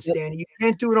supplements, Dani. You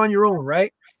can't do it on your own,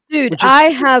 right? Dude, I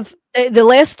have the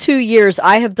last 2 years,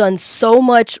 I have done so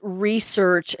much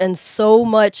research and so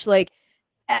much, like,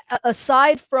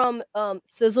 aside from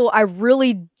Sizzle, I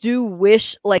really do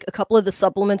wish like a couple of the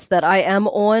supplements that I am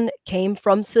on came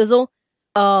from Sizzle.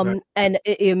 Right. And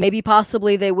maybe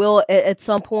possibly they will at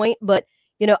some point, but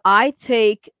I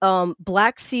take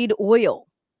black seed oil.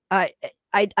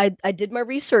 I did my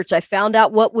research. I found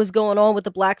out what was going on with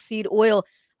the black seed oil.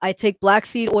 I take black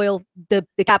seed oil, the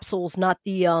capsules, not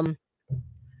the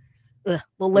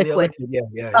liquid.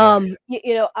 Yeah.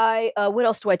 I what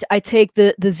else do I take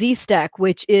the Z-Stack,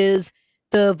 which is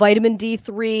the vitamin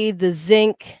D3, the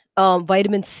zinc,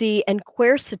 vitamin C, and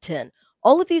quercetin.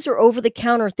 All of these are over the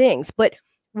counter things, but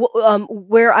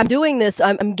where I'm doing this,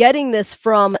 I'm getting this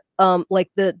from like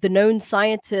the known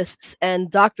scientists and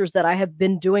doctors that I have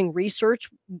been doing research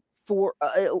for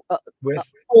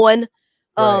on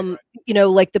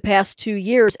like the past 2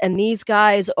 years, and these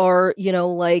guys are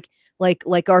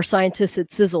like our scientists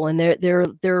at Sizzle, and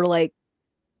they're like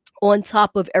on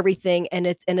top of everything, and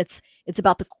it's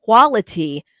about the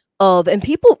quality of, and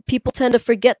people tend to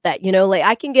forget that, like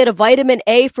I can get a vitamin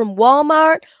A from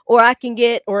Walmart, or I can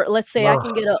get, or let's say I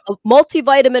can get a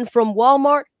multivitamin from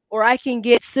Walmart, or I can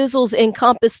get Sizzle's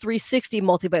Encompass 360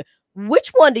 multivitamin. Which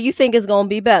one do you think is going to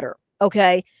be better?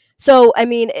 Okay. So, I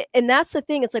mean, and that's the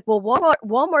thing. It's like, well,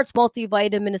 Walmart's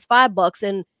multivitamin is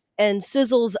 $5, and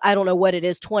Sizzle's, I don't know what it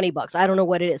is, $20. I don't know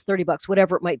what it is, $30,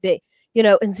 whatever it might be.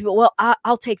 And say, well,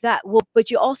 I'll take that. Well, but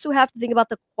you also have to think about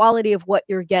the quality of what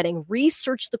you're getting.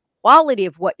 Research the quality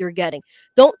of what you're getting.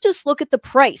 Don't just look at the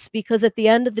price, because at the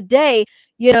end of the day,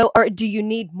 do you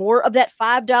need more of that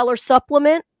 $5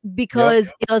 supplement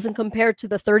because it doesn't compare to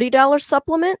the $30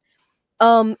 supplement?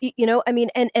 I mean,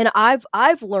 and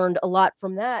I've learned a lot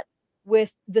from that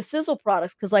with the Sizzle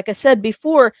products, because like I said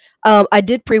before, I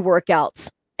did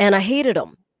pre-workouts and I hated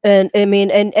them. And I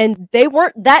mean, and they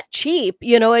weren't that cheap,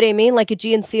 you know what I mean? Like a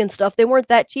GNC and stuff, they weren't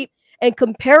that cheap. And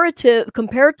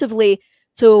comparatively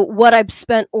to what I've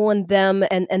spent on them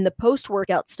and the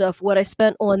post-workout stuff, what I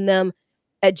spent on them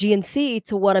at GNC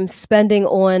to what I'm spending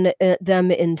on them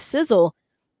in Sizzle,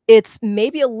 it's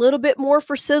maybe a little bit more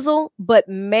for Sizzle, but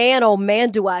man, oh man,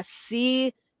 do I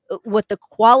see what the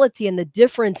quality and the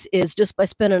difference is just by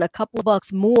spending a couple of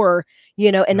bucks more,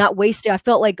 and not wasting. I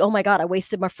felt like, oh my God, I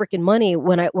wasted my freaking money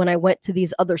when I went to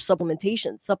these other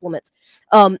supplements.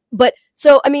 But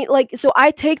so, I mean, so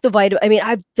I take the vitamin. I mean,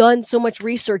 I've done so much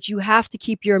research. You have to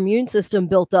keep your immune system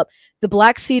built up. The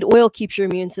black seed oil keeps your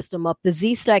immune system up. The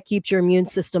Z-Stack keeps your immune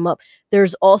system up.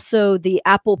 There's also the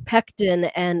apple pectin,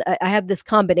 and I have this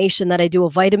combination that I do: a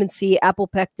vitamin C, apple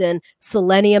pectin,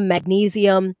 selenium,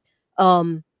 magnesium.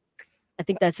 I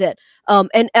think that's it.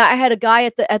 And I had a guy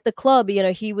at the club,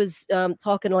 he was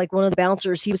talking to like one of the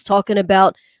bouncers. He was talking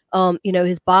about,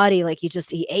 his body, like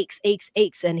he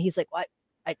aches. And he's like, well,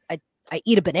 I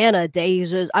eat a banana a day. He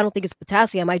says, I don't think it's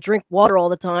potassium. I drink water all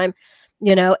the time,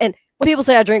 and when people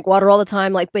say I drink water all the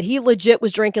time, like, but he legit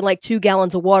was drinking like 2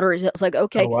 gallons of water. It's like,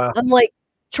 okay. Oh, wow. I'm like,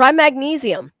 try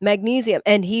magnesium.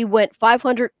 And he went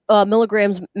 500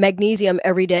 milligrams magnesium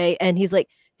every day. And he's like,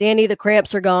 Dani, the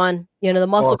cramps are gone. The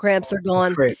muscle cramps are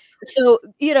gone. So,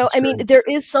 I mean, there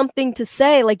is something to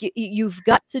say, like you've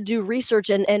got to do research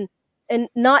and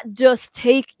not just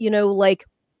take, like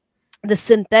the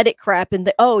synthetic crap and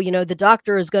the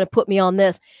doctor is going to put me on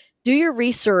this. Do your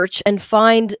research and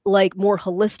find like more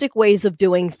holistic ways of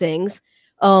doing things.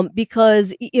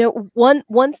 Because,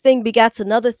 one thing begats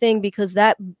another thing, because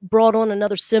that brought on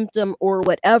another symptom or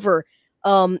whatever.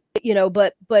 But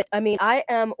I mean, I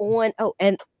am on. Oh,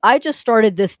 and I just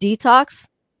started this detox.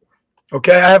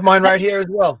 Okay, I have mine right here as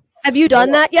well. Have you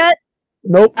done that yet?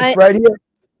 Nope, it's right here.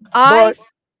 I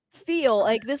feel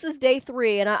like this is day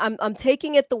 3, and I'm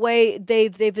taking it the way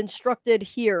they've instructed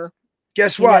here.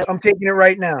 Guess what? I'm taking it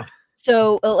right now.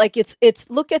 So like it's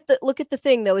look at the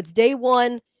thing though. It's day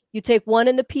 1, you take 1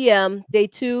 in the PM. Day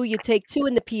 2, you take 2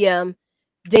 in the PM.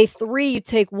 Day 3, you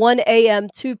take 1 a.m.,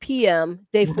 2 p.m.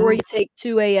 Day 4, you take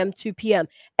 2 a.m., 2 p.m.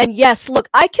 And yes, look,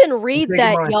 I can read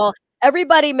that, y'all.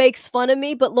 Everybody makes fun of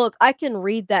me, but look, I can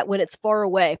read that when it's far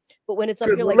away. But when it's up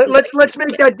here, like let's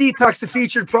make that detox the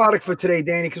featured product for today,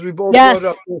 Dani, because we both yes.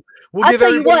 Up. I'll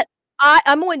tell you what,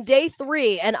 I'm on day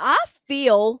 3, and I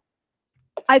feel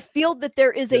that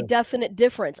there is a definite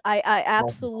difference. I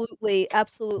absolutely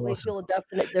feel a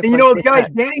definite difference. And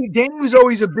guys, Dani was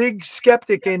always a big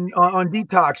skeptic on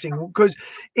detoxing, because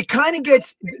it kind of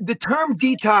gets, the term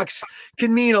detox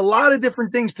can mean a lot of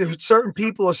different things to certain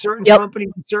people or certain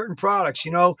companies and certain products.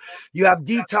 You have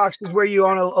detoxes where you're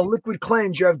on a liquid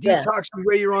cleanse. You have detoxes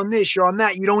where you're on this, you're on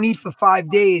that. You don't eat for 5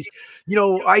 days.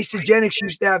 Isogenics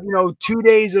used to have 2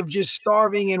 days of just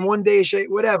starving and 1 day of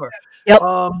shake, whatever.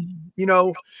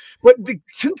 But the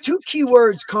two key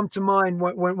words come to mind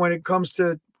when it comes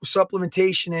to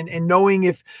supplementation and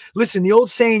knowing listen, the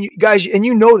old saying, guys, and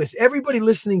this, everybody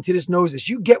listening to this knows this,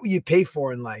 you get what you pay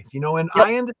for in life, and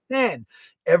I understand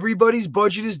Everybody's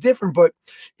budget is different, but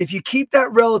if you keep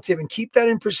that relative and keep that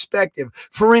in perspective,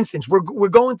 for instance, we're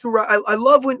going through. I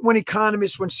love when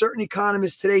certain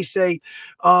economists today say,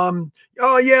 "Oh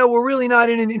yeah, we're really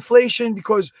not in an inflation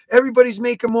because everybody's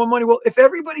making more money." Well, if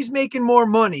everybody's making more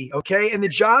money, okay, and the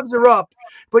jobs are up,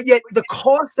 but yet the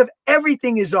cost of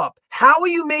everything is up, how are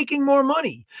you making more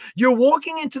money? You're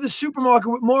walking into the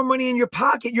supermarket with more money in your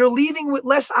pocket. You're leaving with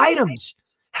less items.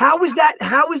 How is that?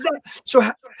 How is that?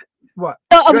 So. What?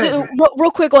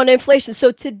 Real quick on inflation.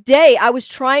 So today I was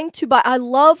trying to buy. I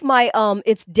love my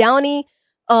it's Downy,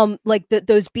 like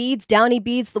those beads, Downy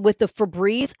beads with the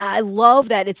Febreze. I love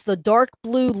that. It's the dark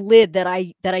blue lid that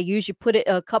I use. You put it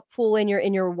a cup full in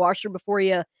your washer before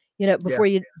you before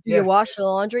you do your wash the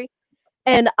laundry.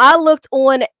 And I looked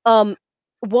on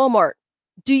Walmart.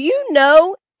 Do you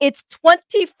know it's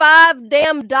 $25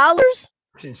 damn dollars?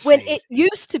 When it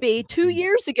used to be 2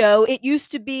 years ago, it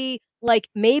used to be like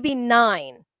maybe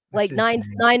nine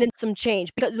and some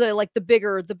change, because they're like the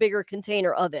bigger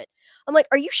container of it. I'm like,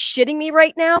 are you shitting me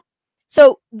right now?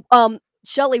 So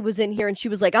Shelly was in here and she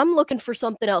was like, I'm looking for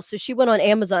something else. So she went on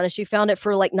Amazon and she found it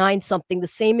for like 9 something, the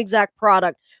same exact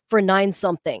product for 9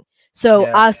 something.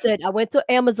 So I said, I went to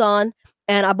Amazon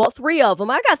and I bought 3 of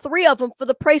them. I got 3 of them for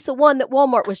the price of one that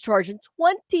Walmart was charging,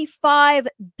 $25.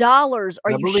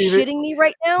 Are you shitting me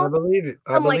right now? I believe it.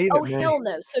 I'm like, oh, hell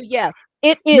no. So yeah,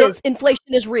 it is.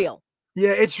 Inflation is real.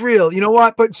 Yeah, it's real. You know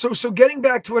what? But so getting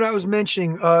back to what I was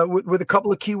mentioning, with a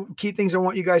couple of key things I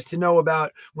want you guys to know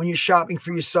about when you're shopping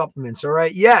for your supplements. All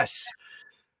right. Yes.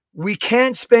 We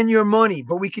can't spend your money,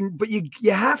 but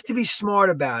you have to be smart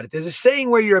about it. There's a saying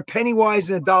where you're a penny wise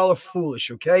and a dollar foolish.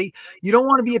 Okay. You don't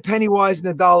want to be a penny wise and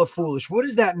a dollar foolish. What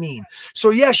does that mean?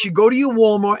 So yes, you go to your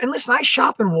Walmart, and listen, I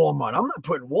shop in Walmart. I'm not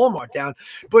putting Walmart down,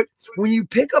 but when you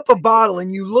pick up a bottle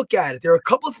and you look at it, there are a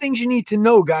couple of things you need to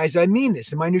know, guys. I mean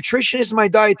this, and my nutritionists and my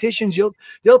dietitians,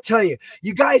 they'll tell you,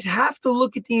 you guys have to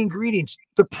look at the ingredients.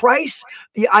 The price,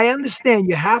 I understand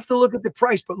you have to look at the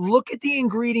price, but look at the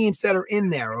ingredients that are in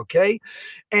there, okay?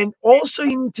 And also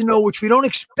you need to know, which we don't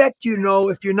expect you to know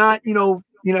if you're not,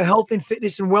 health and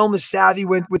fitness and wellness savvy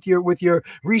with your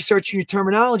research and your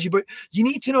terminology, but you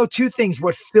need to know 2 things.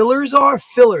 What fillers are,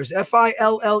 fillers,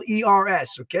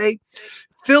 Fillers, okay?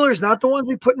 Fillers, not the ones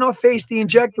we put in our face, the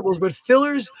injectables, but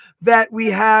fillers that we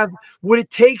have, what it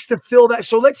takes to fill that.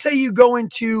 So let's say you go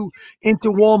into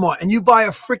Walmart and you buy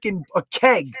a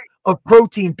keg of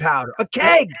protein powder. A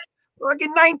keg. I get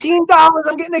 $19.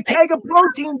 I'm getting a keg of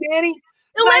protein, Dani.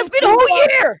 It'll last me the whole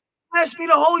year. Last me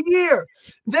the whole year.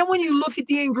 Then when you look at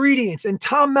the ingredients, and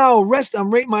Tom Maurer,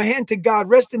 I'm raising my hand to God,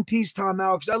 rest in peace, Tom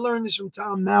Maurer, because I learned this from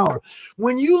Tom Maurer.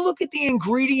 When you look at the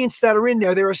ingredients that are in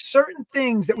there are certain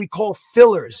things that we call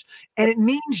fillers, and it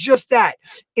means just that.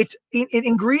 It's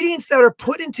ingredients that are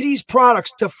put into these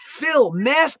products to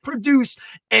mass produce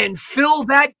and fill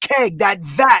that keg, that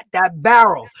vat, that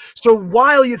barrel. So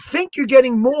while you think you're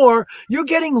getting more, you're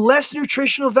getting less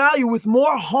nutritional value with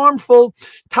more harmful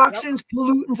toxins,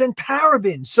 pollutants, and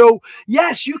parabens. So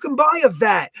yes, you can buy a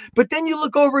vat, but then you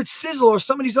look over at Sizzle or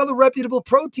some of these other reputable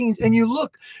proteins and you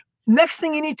look. Next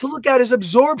thing you need to look at is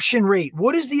absorption rate.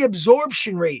 What is the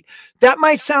absorption rate? That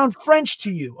might sound French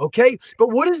to you, okay? But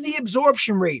what is the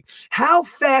absorption rate? How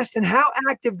fast and how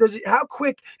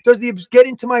quick does it get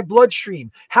into my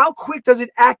bloodstream? How quick does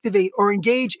it activate or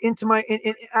engage into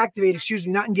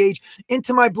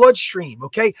into my bloodstream,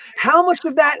 okay? How much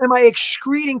of that am I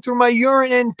excreting through my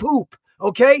urine and poop?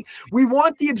 Okay, we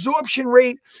want the absorption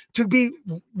rate to be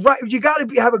right. You got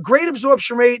to have a great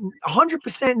absorption rate, 100%,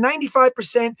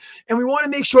 95%, and we want to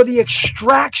make sure the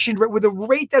extraction rate, with the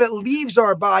rate that it leaves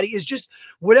our body, is just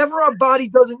whatever our body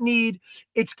doesn't need.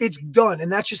 It's done,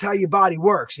 and that's just how your body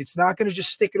works. It's not going to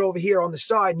just stick it over here on the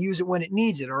side and use it when it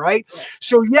needs it. All right.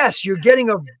 So yes, you're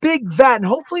getting a big vat, and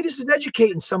hopefully this is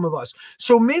educating some of us.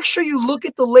 So make sure you look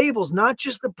at the labels, not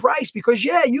just the price, because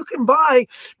you can buy,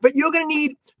 but you're going to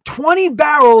need 20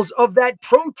 barrels of that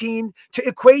protein to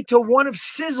equate to one of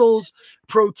Sizzle's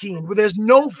protein, where there's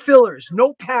no fillers,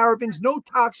 no parabens, no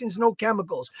toxins, no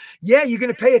chemicals. Yeah, you're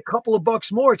going to pay a couple of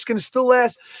bucks more. It's going to still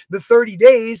last the 30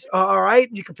 days. All right.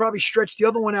 You could probably stretch the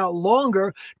other one out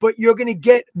longer, but you're going to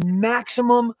get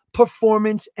maximum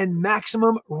performance and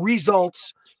maximum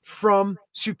results from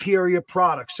superior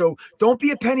products. So don't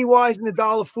be a penny wise and a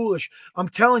dollar foolish. I'm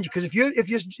telling you, because if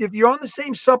you're on the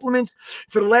same supplements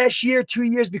for the last year, 2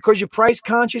 years, because you're price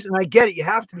conscious, and I get it, you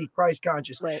have to be price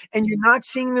conscious, right, and you're not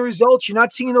seeing the results, you're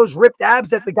not seeing those ripped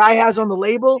abs that the guy has on the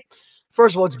label,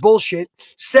 First of all, it's bullshit.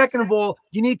 Second of all,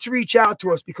 you need to reach out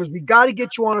to us because we got to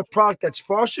get you on a product that's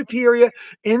far superior.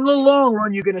 In the long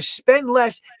run, you're going to spend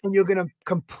less and you're going to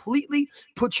completely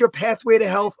put your pathway to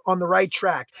health on the right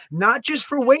track, not just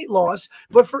for weight loss,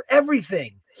 but for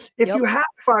everything. If you have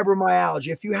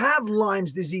fibromyalgia, if you have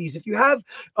Lyme's disease, if you have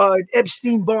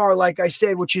Epstein-Barr, like I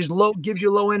said, which is low, gives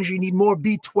you low energy, you need more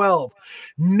B12.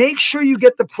 Make sure you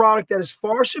get the product that is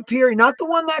far superior, not the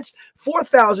one that's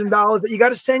 $4,000 that you got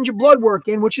to send your blood work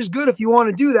in, which is good if you want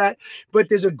to do that. But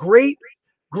there's a great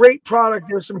product.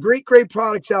 There's some great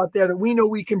products out there that we know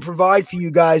we can provide for you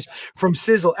guys from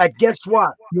Sizzle. At guess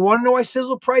what? You want to know why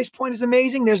Sizzle price point is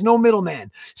amazing? There's no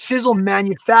middleman. Sizzle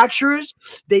manufacturers,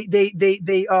 they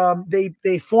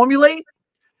formulate,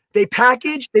 they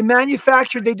package, they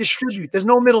manufacture, they distribute. There's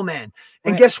no middleman.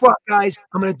 And guess what, guys?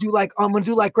 I'm gonna do like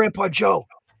Grandpa Joe.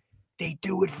 They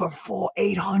do it for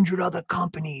 800 other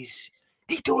companies.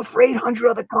 They do it for 800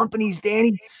 other companies,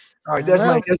 Danny. All right, that's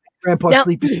my Grandpa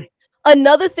sleeping.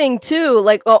 Another thing too,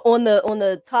 like on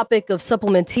the topic of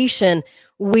supplementation,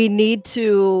 we need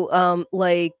to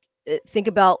think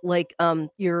about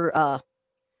your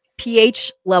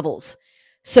pH levels.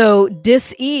 So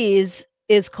dis-ease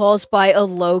is caused by a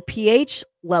low pH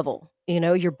level. You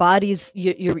know, your body's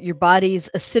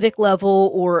acidic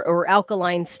level or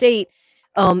alkaline state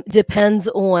depends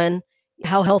on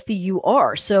how healthy you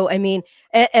are. So, I mean,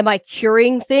 am I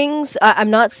curing things? I'm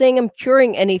not saying I'm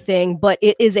curing anything, but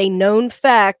it is a known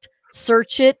fact.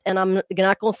 Search it, and I'm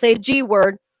not going to say a G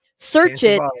word. Search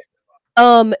it.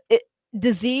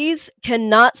 Disease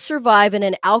cannot survive in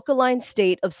an alkaline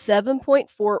state of 7.4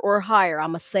 or higher. I'm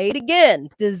going to say it again.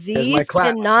 Disease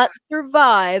cannot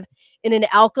survive in an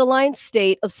alkaline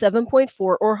state of 7.4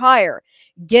 or higher.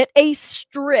 Get a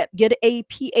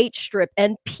pH strip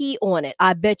and pee on it.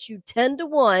 I bet you 10 to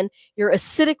 1 your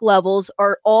acidic levels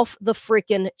are off the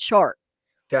freaking chart.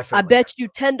 Definitely. I bet you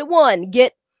 10 to 1.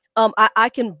 Get I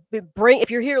can bring,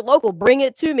 if you're here local, bring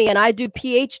it to me, and I do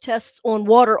pH tests on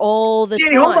water all the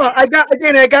time. Hold on. I got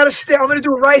to stay. I'm going to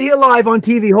do it right here live on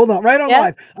TV. Hold on. Right on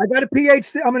live. I got a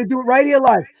pH. I'm going to do it right here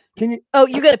live. Can you? Oh,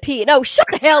 you're going to pee. No, shut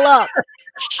the hell up.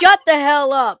 Shut the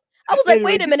hell up. I was like,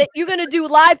 wait a minute. You're going to do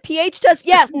live pH tests?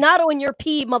 Yes, not on your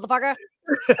pee, motherfucker.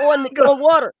 On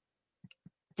water.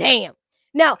 Damn.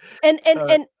 Now, and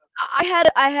I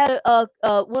had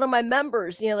one of my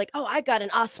members, like, oh, I got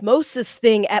an osmosis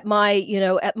thing at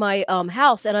my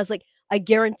house. And I was like, I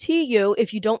guarantee you,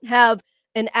 if you don't have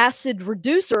an acid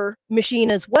reducer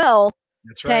machine as well,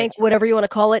 tank, whatever you want to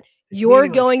call it, you're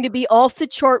going to be off the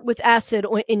chart with acid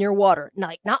in your water. And I'm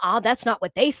like, nah, that's not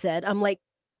what they said. I'm like,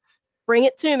 bring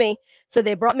it to me. So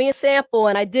they brought me a sample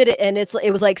and I did it. And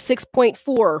it was like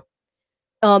 6.4.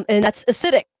 And that's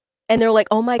acidic. And they're like,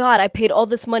 oh my God, I paid all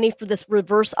this money for this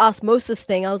reverse osmosis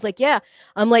thing. I was like, yeah.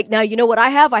 I'm like, now you know what I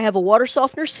have? I have a water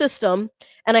softener system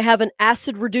and I have an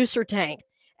acid reducer tank.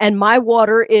 And my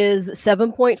water is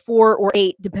 7.4 or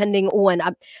 8, depending on,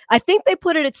 I think they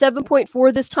put it at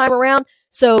 7.4 this time around.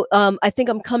 So I think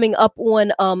I'm coming up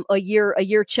on a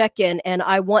year check-in, and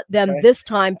I want them this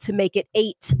time to make it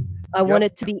 8. I want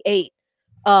it to be 8.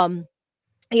 So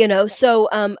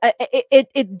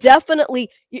it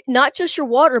definitely, not just your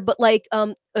water, but like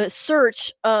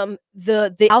search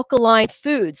the alkaline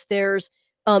foods. There's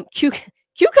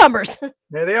cucumbers.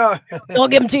 There they are. Don't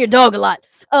give them to your dog a lot.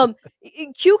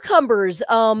 Cucumbers.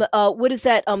 What is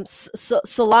that?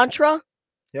 Cilantro.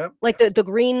 Yep. Like the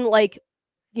green,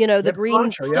 the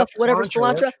green cilantro, stuff, whatever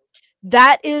cilantro. Yep.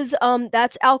 That is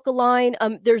that's alkaline.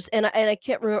 There's and I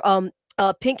can't remember.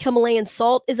 Pink Himalayan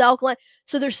salt is alkaline.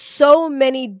 So there's so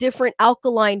many different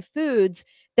alkaline foods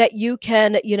that you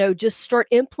can, just start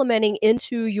implementing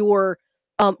into your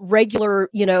regular,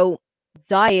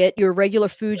 diet, your regular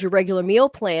foods, your regular meal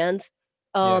plans.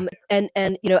 And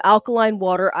alkaline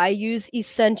water. I use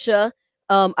Essentia.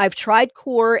 I've tried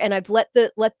Core, and I've let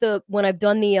the when I've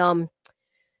done the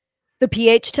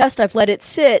pH test, I've let it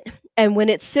sit. And when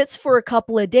it sits for a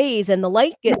couple of days and the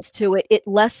light gets to it, it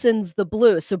lessens the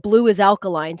blue. So blue is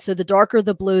alkaline. So the darker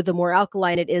the blue, the more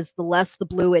alkaline it is, the less the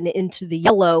blue, and into the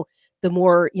yellow, the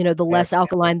more, the less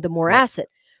alkaline, the more acid.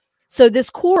 So this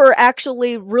Core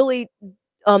actually really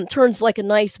turns like a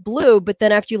nice blue, but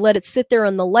then after you let it sit there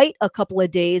in the light a couple of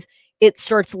days, it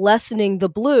starts lessening the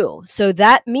blue. So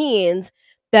that means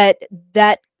that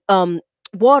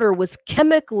water was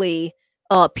chemically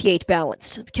pH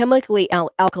balanced, chemically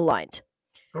alkalined.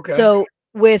 Okay. So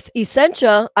with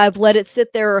Essentia, I've let it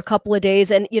sit there a couple of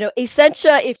days, and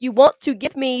Essentia, if you want to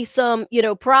give me some,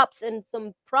 props and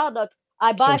some product,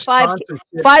 I buy five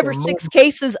or 6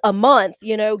 cases a month.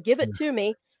 Give it to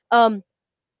me.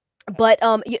 But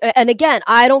and again,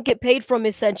 I don't get paid from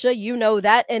Essentia, you know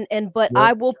that, but Yep.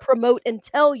 I will promote and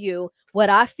tell you what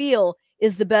I feel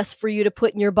is the best for you to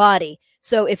put in your body.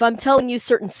 So if I'm telling you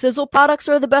certain Sizzle products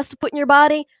are the best to put in your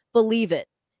body, believe it.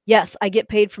 Yes, I get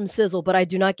paid from Sizzle, but I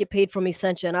do not get paid from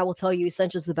Essentia, and I will tell you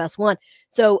Essentia is the best one.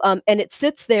 So and it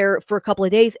sits there for a couple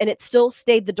of days and it still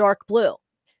stayed the dark blue.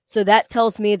 So that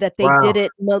tells me that they Wow. did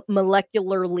it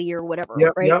molecularly or whatever,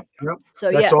 Yep, right? yep, yep. So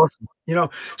That's yeah. awesome.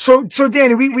 So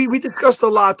Danny, we discussed a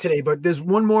lot today, but there's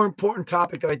one more important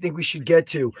topic that I think we should get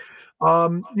to.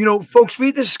 Folks,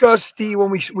 we discussed when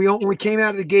we came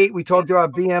out of the gate, we talked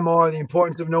about BMR, the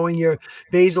importance of knowing your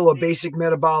basal or basic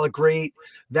metabolic rate.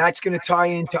 That's going to tie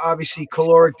into obviously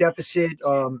caloric deficit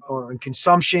or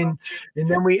consumption, and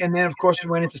then of course we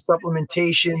went into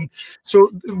supplementation. So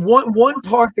one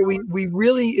part that we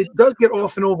really, it does get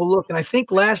often overlooked, and I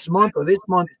think last month or this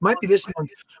month, might be this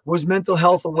month, was Mental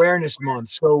Health Awareness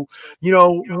Month. So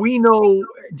we know,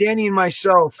 Danny and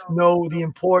myself know the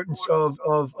importance of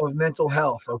mental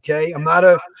health. Okay, I'm not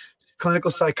a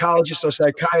clinical psychologist or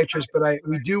psychiatrist, but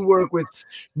we do work with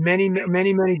many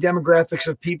demographics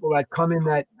of people that come in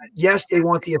that, yes, they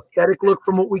want the aesthetic look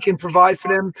from what we can provide for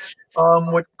them.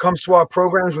 What comes to our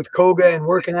programs with Koga and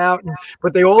working out,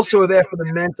 but they also are there for the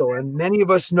mental. And many of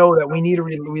us know that we need a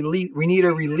release, we need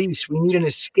a release, we need an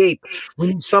escape, we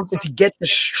need something to get the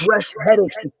stress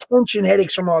headaches, the tension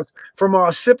headaches from our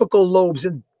occipital lobes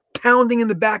and pounding in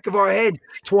the back of our head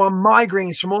to our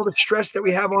migraines from all the stress that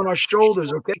we have on our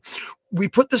shoulders. Okay, we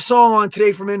put the song on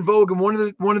today from En Vogue, and one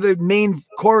of the main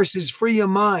choruses, "Free Your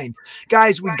Mind."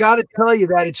 Guys, we got to tell you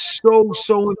that it's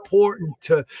so important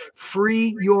to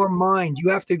free your mind. You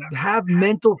have to have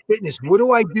mental fitness. What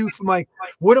am I doing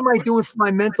for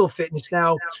my mental fitness?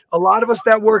 Now, a lot of us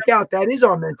that work out, that is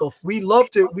our mental. We love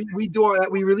to we do our,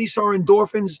 we release our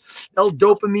endorphins,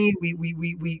 L-dopamine.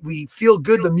 We feel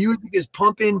good. The music is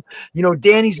pumping.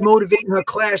 Danny's motivating her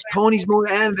class, Tony's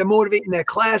motivating, and they're motivating their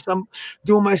class. I'm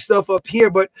doing my stuff up here,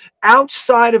 but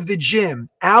outside of the gym,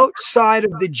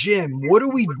 what are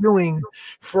we doing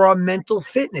for our mental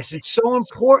fitness? It's so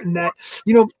important that,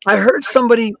 I heard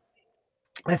somebody,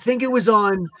 I think it was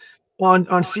on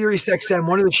Sirius XM,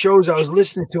 one of the shows I was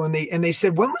listening to, and they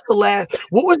said, what was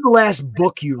the last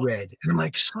book you read? And I'm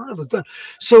like, son of a gun.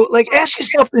 So like, ask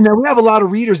yourself, now we have a lot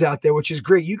of readers out there, which is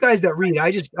great. You guys that read,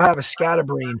 I have a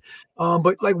scatterbrain.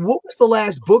 But like, what was the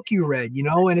last book you read?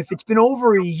 And if it's been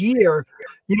over a year,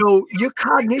 your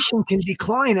cognition can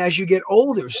decline as you get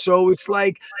older. So it's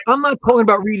like, I'm not talking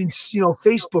about reading,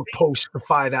 Facebook posts for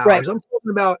 5 hours. Right. I'm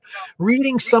talking about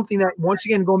reading something that, once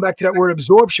again, going back to that word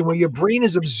absorption, where your brain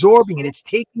is absorbing it, it's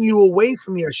taking you away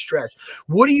from your stress.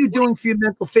 What are you doing for your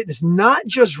mental fitness? Not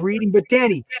just reading, but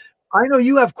Danny, I know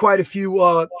you have quite a few,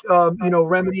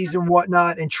 remedies and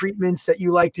whatnot and treatments that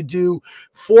you like to do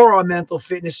for our mental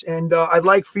fitness. And I'd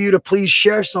like for you to please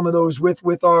share some of those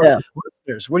with our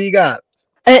listeners. What do you got?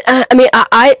 I mean,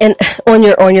 I and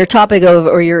on your topic of,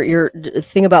 or your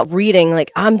thing about reading,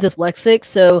 like, I'm dyslexic,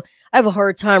 so I have a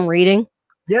hard time reading.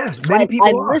 Yes, So many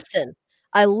people are.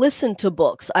 I listen to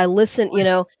books. I listen,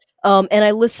 and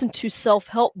I listen to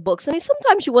self-help books. I mean,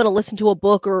 sometimes you want to listen to a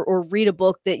book or read a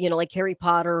book that, like Harry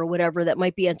Potter or whatever, that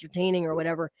might be entertaining or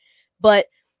whatever. But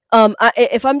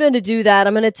if I'm going to do that,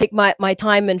 I'm going to take my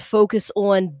time and focus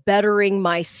on bettering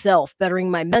myself, bettering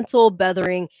my mental,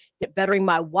 bettering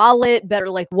my wallet, better,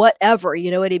 like, whatever, you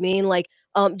know what I mean? Like,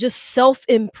 just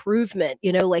self-improvement,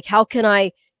 like, how can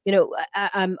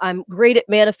I'm great at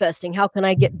manifesting. How can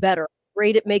I get better?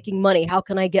 Great at making money. How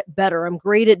can I get better? I'm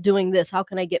great at doing this. How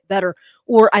can I get better?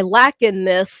 Or I lack in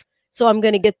this, so I'm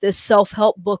going to get this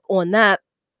self-help book on that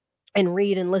and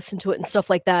read and listen to it and stuff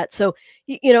like that. So,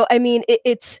 I mean,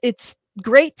 it's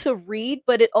great to read,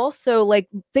 but it also, like,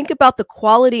 think about the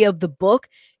quality of the book,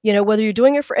 whether you're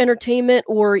doing it for entertainment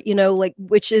or, like,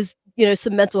 which is,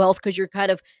 some mental health, because you're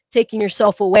kind of taking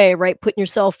yourself away, right? Putting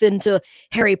yourself into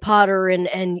Harry Potter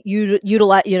and you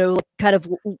utilize, kind of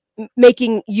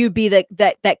making you be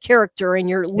that character, and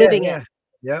you're living it.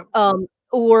 Yeah.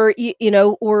 Or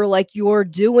or like you're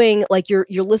doing, like, you're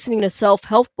listening to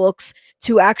self-help books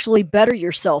to actually better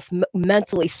yourself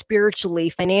mentally,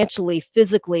 spiritually, financially,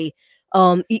 physically,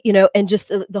 and just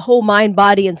the whole mind,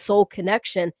 body, and soul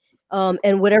connection.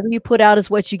 And whatever you put out is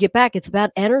what you get back. It's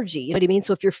about energy. You know what I mean?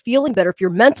 So if you're feeling better, if your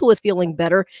mental is feeling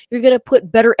better, you're going to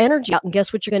put better energy out. And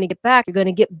guess what you're going to get back? You're going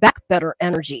to get back better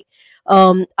energy.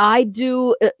 I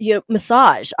do,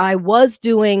 massage. I was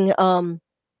doing,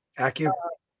 Acu.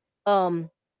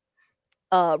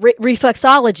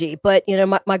 Reflexology, but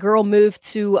my girl moved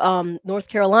to North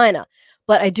Carolina,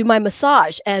 but I do my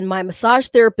massage, and my massage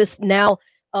therapist now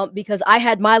because I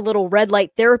had my little red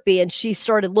light therapy, and she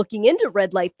started looking into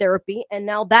red light therapy, and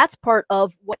now that's part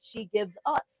of what she gives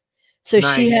us. So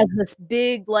she has this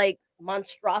big like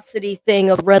monstrosity thing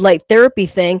of red light therapy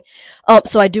thing.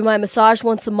 So I do my massage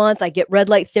once a month. I get red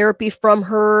light therapy from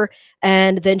her,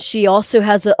 and then she also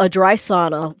has a dry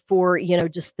sauna for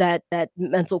just that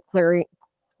mental clarity.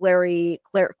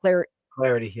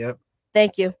 Yep.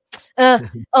 Thank you.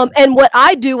 And what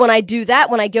I do when I do that,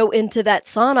 when I go into that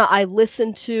sauna, I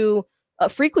listen to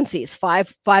frequencies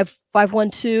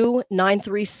 512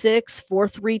 936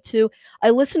 432.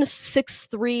 I listen to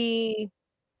 63.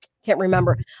 Can't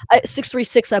remember.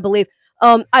 636, I believe.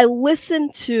 I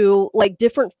listen to like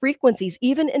different frequencies,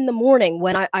 even in the morning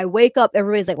when I wake up.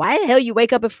 Everybody's like, why the hell you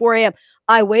wake up at 4 a.m.?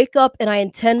 I wake up and I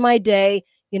intend my day.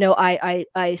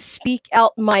 I speak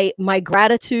out my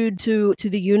gratitude to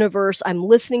the universe. I'm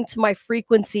listening to my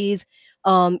frequencies.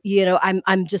 I'm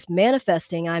just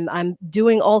manifesting. I'm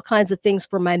doing all kinds of things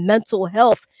for my mental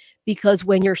health, because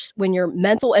when you're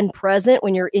mental and present,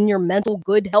 when you're in your mental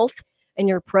good health and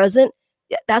you're present,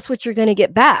 that's what you're going to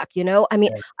get back. I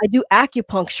mean, I do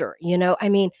acupuncture,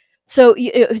 so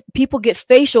people get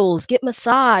facials, get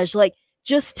massage, like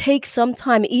just take some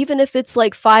time, even if it's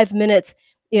like 5 minutes,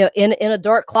 in a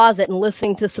dark closet and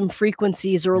listening to some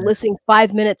frequencies, or listening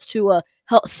 5 minutes to a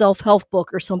self-help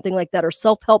book or something like that, or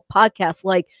self-help podcast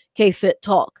like KFIT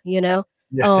Talk, and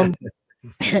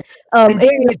it's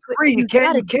free. You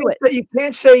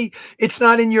can't say it's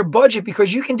not in your budget,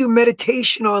 because you can do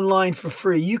meditation online for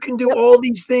free. You can do all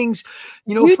these things,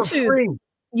 for free.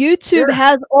 YouTube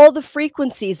has all the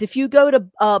frequencies. If you go to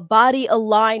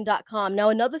bodyalign.com. Now,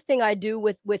 another thing I do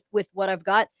with what I've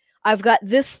got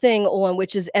this thing on,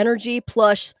 which is energy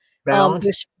plus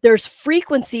there's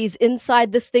frequencies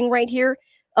inside this thing right here.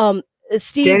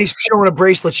 Steve, Dani's showing a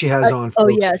bracelet she has on. Oh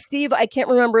yeah, Steve. I can't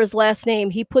remember his last name.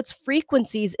 He puts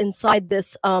frequencies inside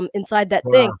this, inside that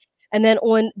thing, and then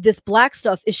on this black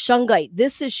stuff is shungite.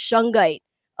 This is shungite.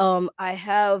 I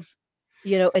have,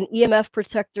 an EMF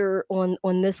protector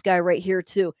on this guy right here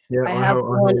too. Yeah, I have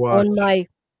one on my,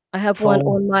 one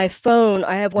on my phone.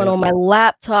 I have one on my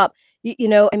laptop.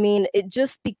 I mean, it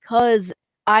just because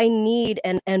I need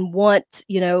and want,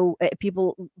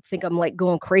 people think I'm like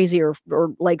going crazy or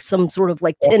like some sort of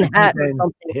like tin hat or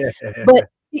something. But,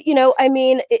 I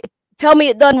mean, tell me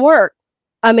it doesn't work.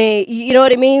 I mean, you know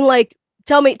what I mean? Like,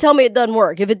 tell me it doesn't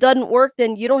work. If it doesn't work,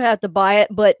 then you don't have to buy it.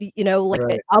 But,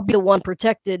 I'll be the one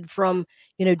protected from,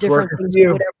 different things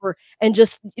or whatever. And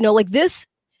just, like this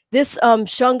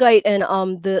shungite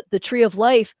and the tree of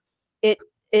life,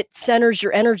 it centers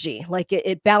your energy, like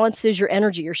it balances your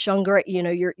energy, your shungite,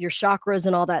 your chakras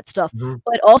and all that stuff.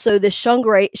 But also this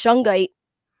shungite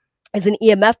is an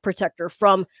EMF protector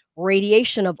from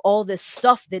radiation of all this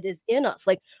stuff that is in us.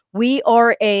 Like, we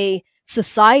are a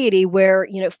society where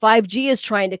 5G is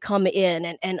trying to come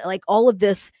in, and like all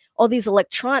these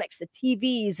electronics, the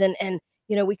TVs, and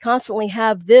we constantly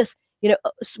have this.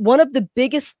 One of the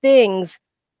biggest things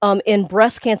in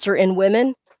breast cancer in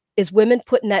women is women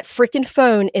putting that freaking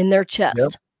phone in their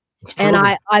chest. And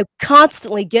I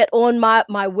constantly get on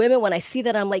my women when I see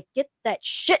that. I'm like, get that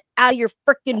shit out of your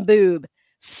freaking boob.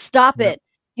 Stop it.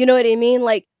 You know what I mean?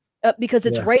 Like, because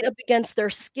it's right up against their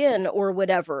skin or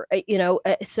whatever,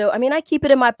 so, I mean, I keep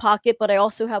it in my pocket, but I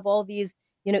also have all these,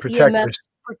 EMF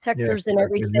protectors and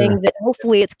everything that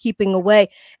hopefully it's keeping away,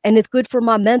 and it's good for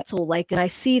my mental, like, and I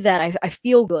see that I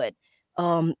feel good.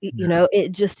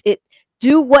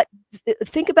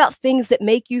 Think about things that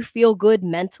make you feel good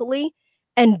mentally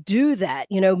and do that.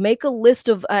 Make a list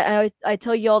of, I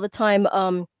tell you all the time,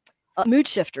 mood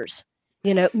shifters.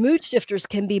 Mood shifters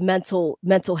can be mental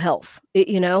health.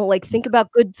 Like, think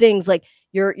about good things, like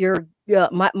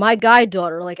my guide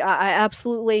daughter. Like, I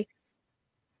absolutely.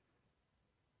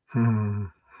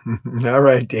 All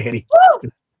right, Dani.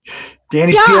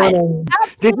 Dani's peeling onions.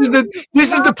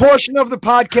 This is the portion of the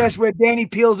podcast where Dani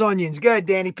peels onions. Go ahead,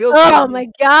 Dani. Peel. Oh my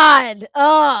God.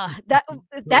 Oh, that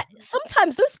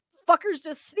sometimes those fuckers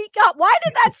just sneak up. Why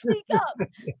did that sneak up?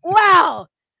 Wow.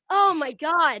 Oh my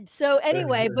God. So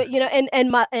anyway, but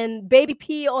and baby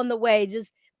pee on the way,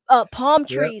 just palm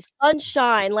trees,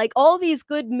 sunshine, like all these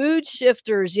good mood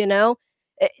shifters, it's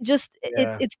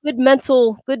good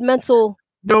mental.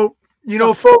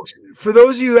 Folks, for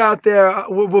those of you out there,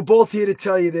 we're both here to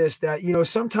tell you this, that,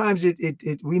 sometimes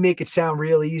we make it sound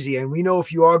real easy. And we know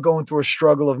if you are going through a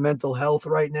struggle of mental health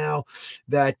right now,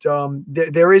 that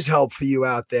there is help for you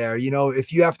out there.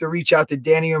 If you have to reach out to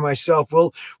Dani or myself,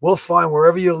 we'll find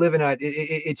wherever you're living at.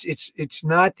 It's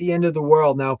not the end of the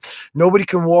world. Now, nobody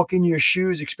can walk in your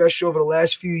shoes, especially over the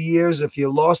last few years. If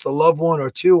you lost a loved one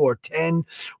or two or 10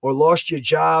 or lost your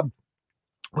job,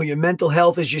 or your mental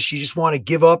health is just, you just want to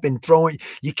give up and throw it.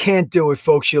 You can't do it,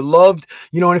 folks. You're loved,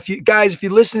 and if you guys, if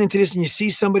you're listening to this and you see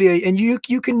somebody, and you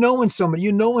can know when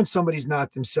somebody's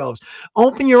not themselves,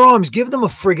 open your arms, give them a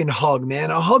friggin' hug,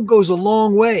 man. A hug goes a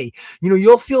long way.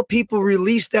 You'll feel people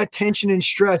release that tension and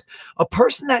stress. A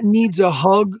person that needs a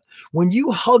hug, when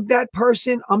you hug that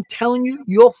person, I'm telling you,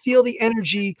 you'll feel the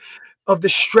energy of the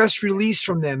stress release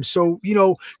from them. So,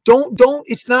 don't,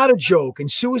 it's not a joke.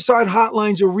 And suicide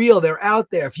hotlines are real. They're out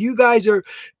there. If you guys are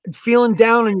feeling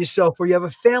down on yourself, or you have a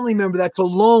family member that's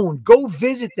alone, go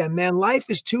visit them, man. Life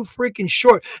is too freaking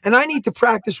short. And I need to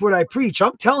practice what I preach.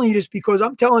 I'm telling you this because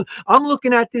I'm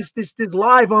looking at this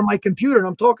live on my computer, and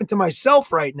I'm talking to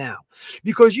myself right now,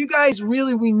 because you guys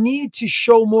really, we need to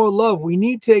show more love. We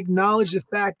need to acknowledge the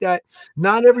fact that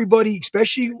not everybody,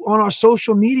 especially on our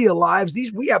social media lives,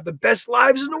 we have the best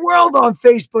lives in the world on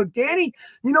Facebook, Dani.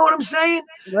 You know what I'm saying?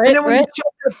 Right, and then when right. you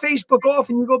shut that Facebook off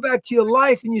and you go back to your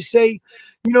life and you say,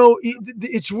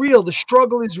 it's real. The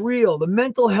struggle is real. The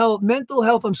mental health.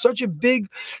 I'm such a big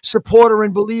supporter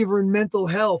and believer in mental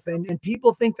health. And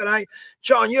people think that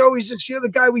John, you're the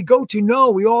guy we go to. No,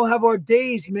 we all have our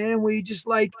days, man. We just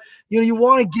you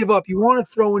want to give up. You want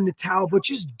to throw in the towel, but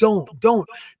just don't.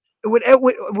 With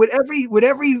every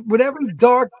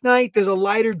dark night, there's a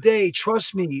lighter day.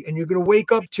 Trust me, and you're gonna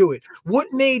wake up to it.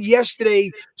 What made yesterday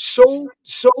so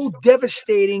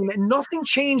devastating that nothing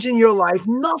changed in your life?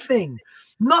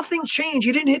 Nothing changed.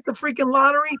 You didn't hit the freaking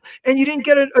lottery, and you didn't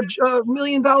get a $1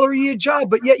 million a year job,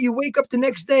 but yet you wake up the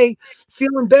next day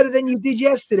feeling better than you did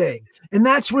yesterday. And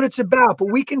that's what it's about.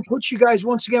 But we can put you guys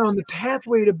once again on the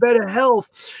pathway to better health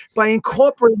by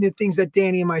incorporating the things that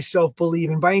Dani and myself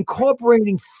believe in, by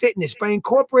incorporating fitness, by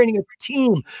incorporating a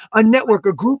team, a network,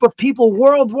 a group of people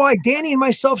worldwide. Dani and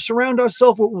myself surround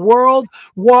ourselves with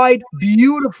worldwide,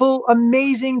 beautiful,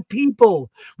 amazing people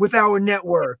with our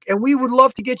network. And we would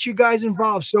love to get you guys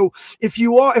involved. So if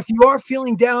you are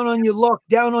feeling down on your luck,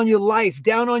 down on your life,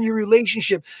 down on your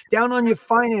relationship, down on your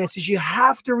finances, you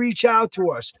have to reach out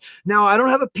to us. Now, I don't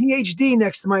have a PhD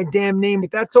next to my damn name,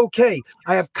 but that's okay.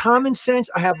 I have common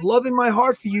sense. I have love in my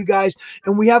heart for you guys,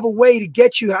 and we have a way to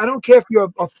get you. I don't care if you're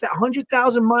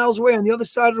 100,000 miles away on the other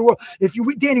side of the world.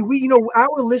 Dani,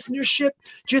 our listenership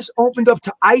just opened up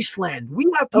to Iceland.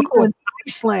 We have people in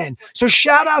Iceland. So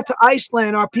shout out to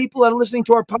Iceland, our people that are listening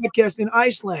to our podcast in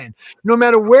Iceland. No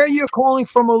matter where you're calling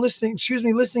from or listening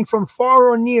from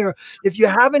far or near, if you're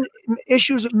having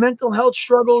issues with mental health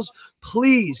struggles,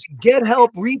 please get help.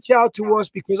 Reach out to us,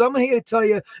 because I'm here to tell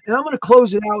you, and I'm going to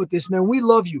close it out with this, man. We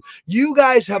love you. You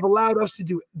guys have allowed us to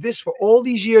do this for all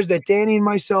these years that Dani and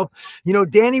myself,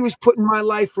 Dani was put in my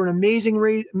life for an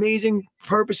amazing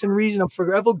purpose and reason. I'm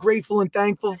forever grateful and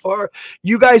thankful for her.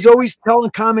 You guys always tell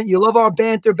and comment. You love our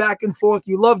banter back and forth.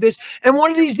 You love this. And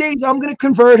one of these days, I'm going to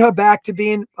convert her back to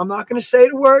being, I'm not going to say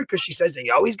the word because she says,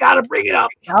 you always got to bring it up.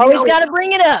 Always got to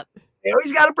bring it up. They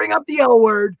always got to bring up the L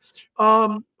word.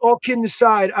 All kidding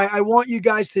aside, I want you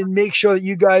guys to make sure that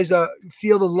you guys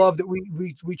feel the love that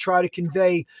we try to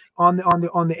convey on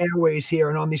the airways here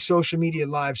and on these social media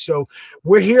lives. So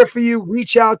we're here for you.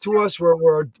 Reach out to us.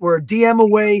 We're a DM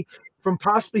away from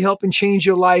possibly helping change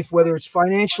your life, whether it's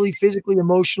financially, physically,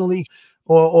 emotionally,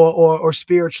 or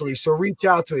spiritually. So reach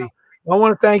out to me. I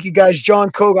want to thank you guys. John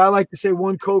Koga. I like to say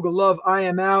one Koga love. I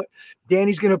am out.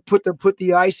 Dani's going to put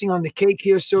the icing on the cake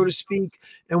here, so to speak.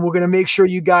 And we're going to make sure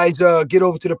you guys get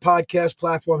over to the podcast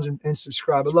platforms and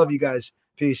subscribe. I love you guys.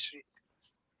 Peace.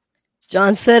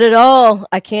 John said it all.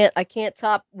 I can't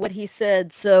top what he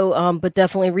said. So, but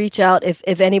definitely reach out if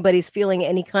anybody's feeling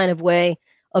any kind of way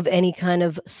of any kind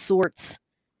of sorts.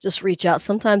 Just reach out.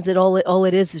 Sometimes all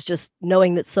it is just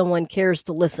knowing that someone cares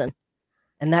to listen.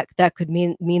 And that could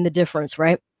mean the difference,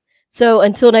 right? So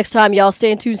until next time, y'all,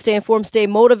 stay in tune, stay informed, stay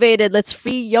motivated. Let's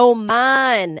free your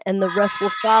mind, and the rest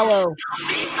will follow.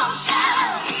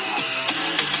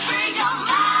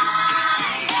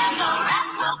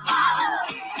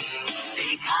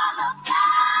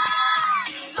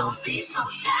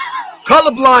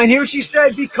 Colorblind. Here she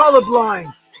said, be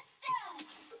colorblind.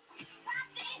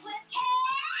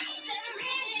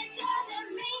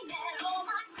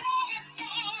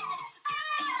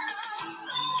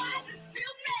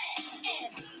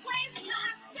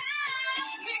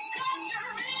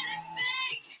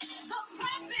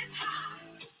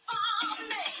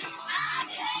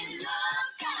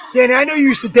 Dani, I know you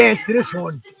used to dance to this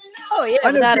one. Oh, yeah,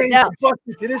 without a doubt.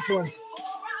 To this one.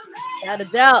 Without a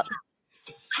doubt.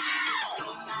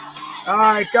 All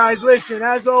right, guys, listen,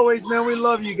 as always, man, we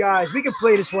love you guys. We can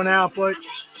play this one out, but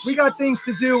we got things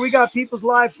to do. We got people's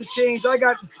lives to change. I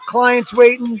got clients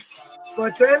waiting.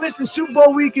 But listen, Super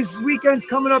Bowl weekend's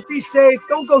coming up. Be safe.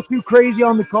 Don't go too crazy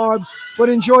on the carbs, but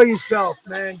enjoy yourself,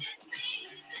 man.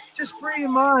 Just free your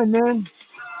mind, man.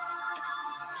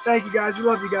 Thank you, guys. We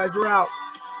love you guys. We're out.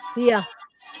 Yeah.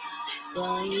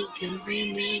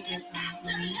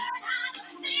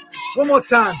 One more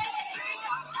time.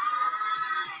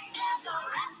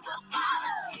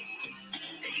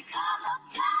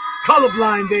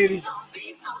 Colorblind, baby.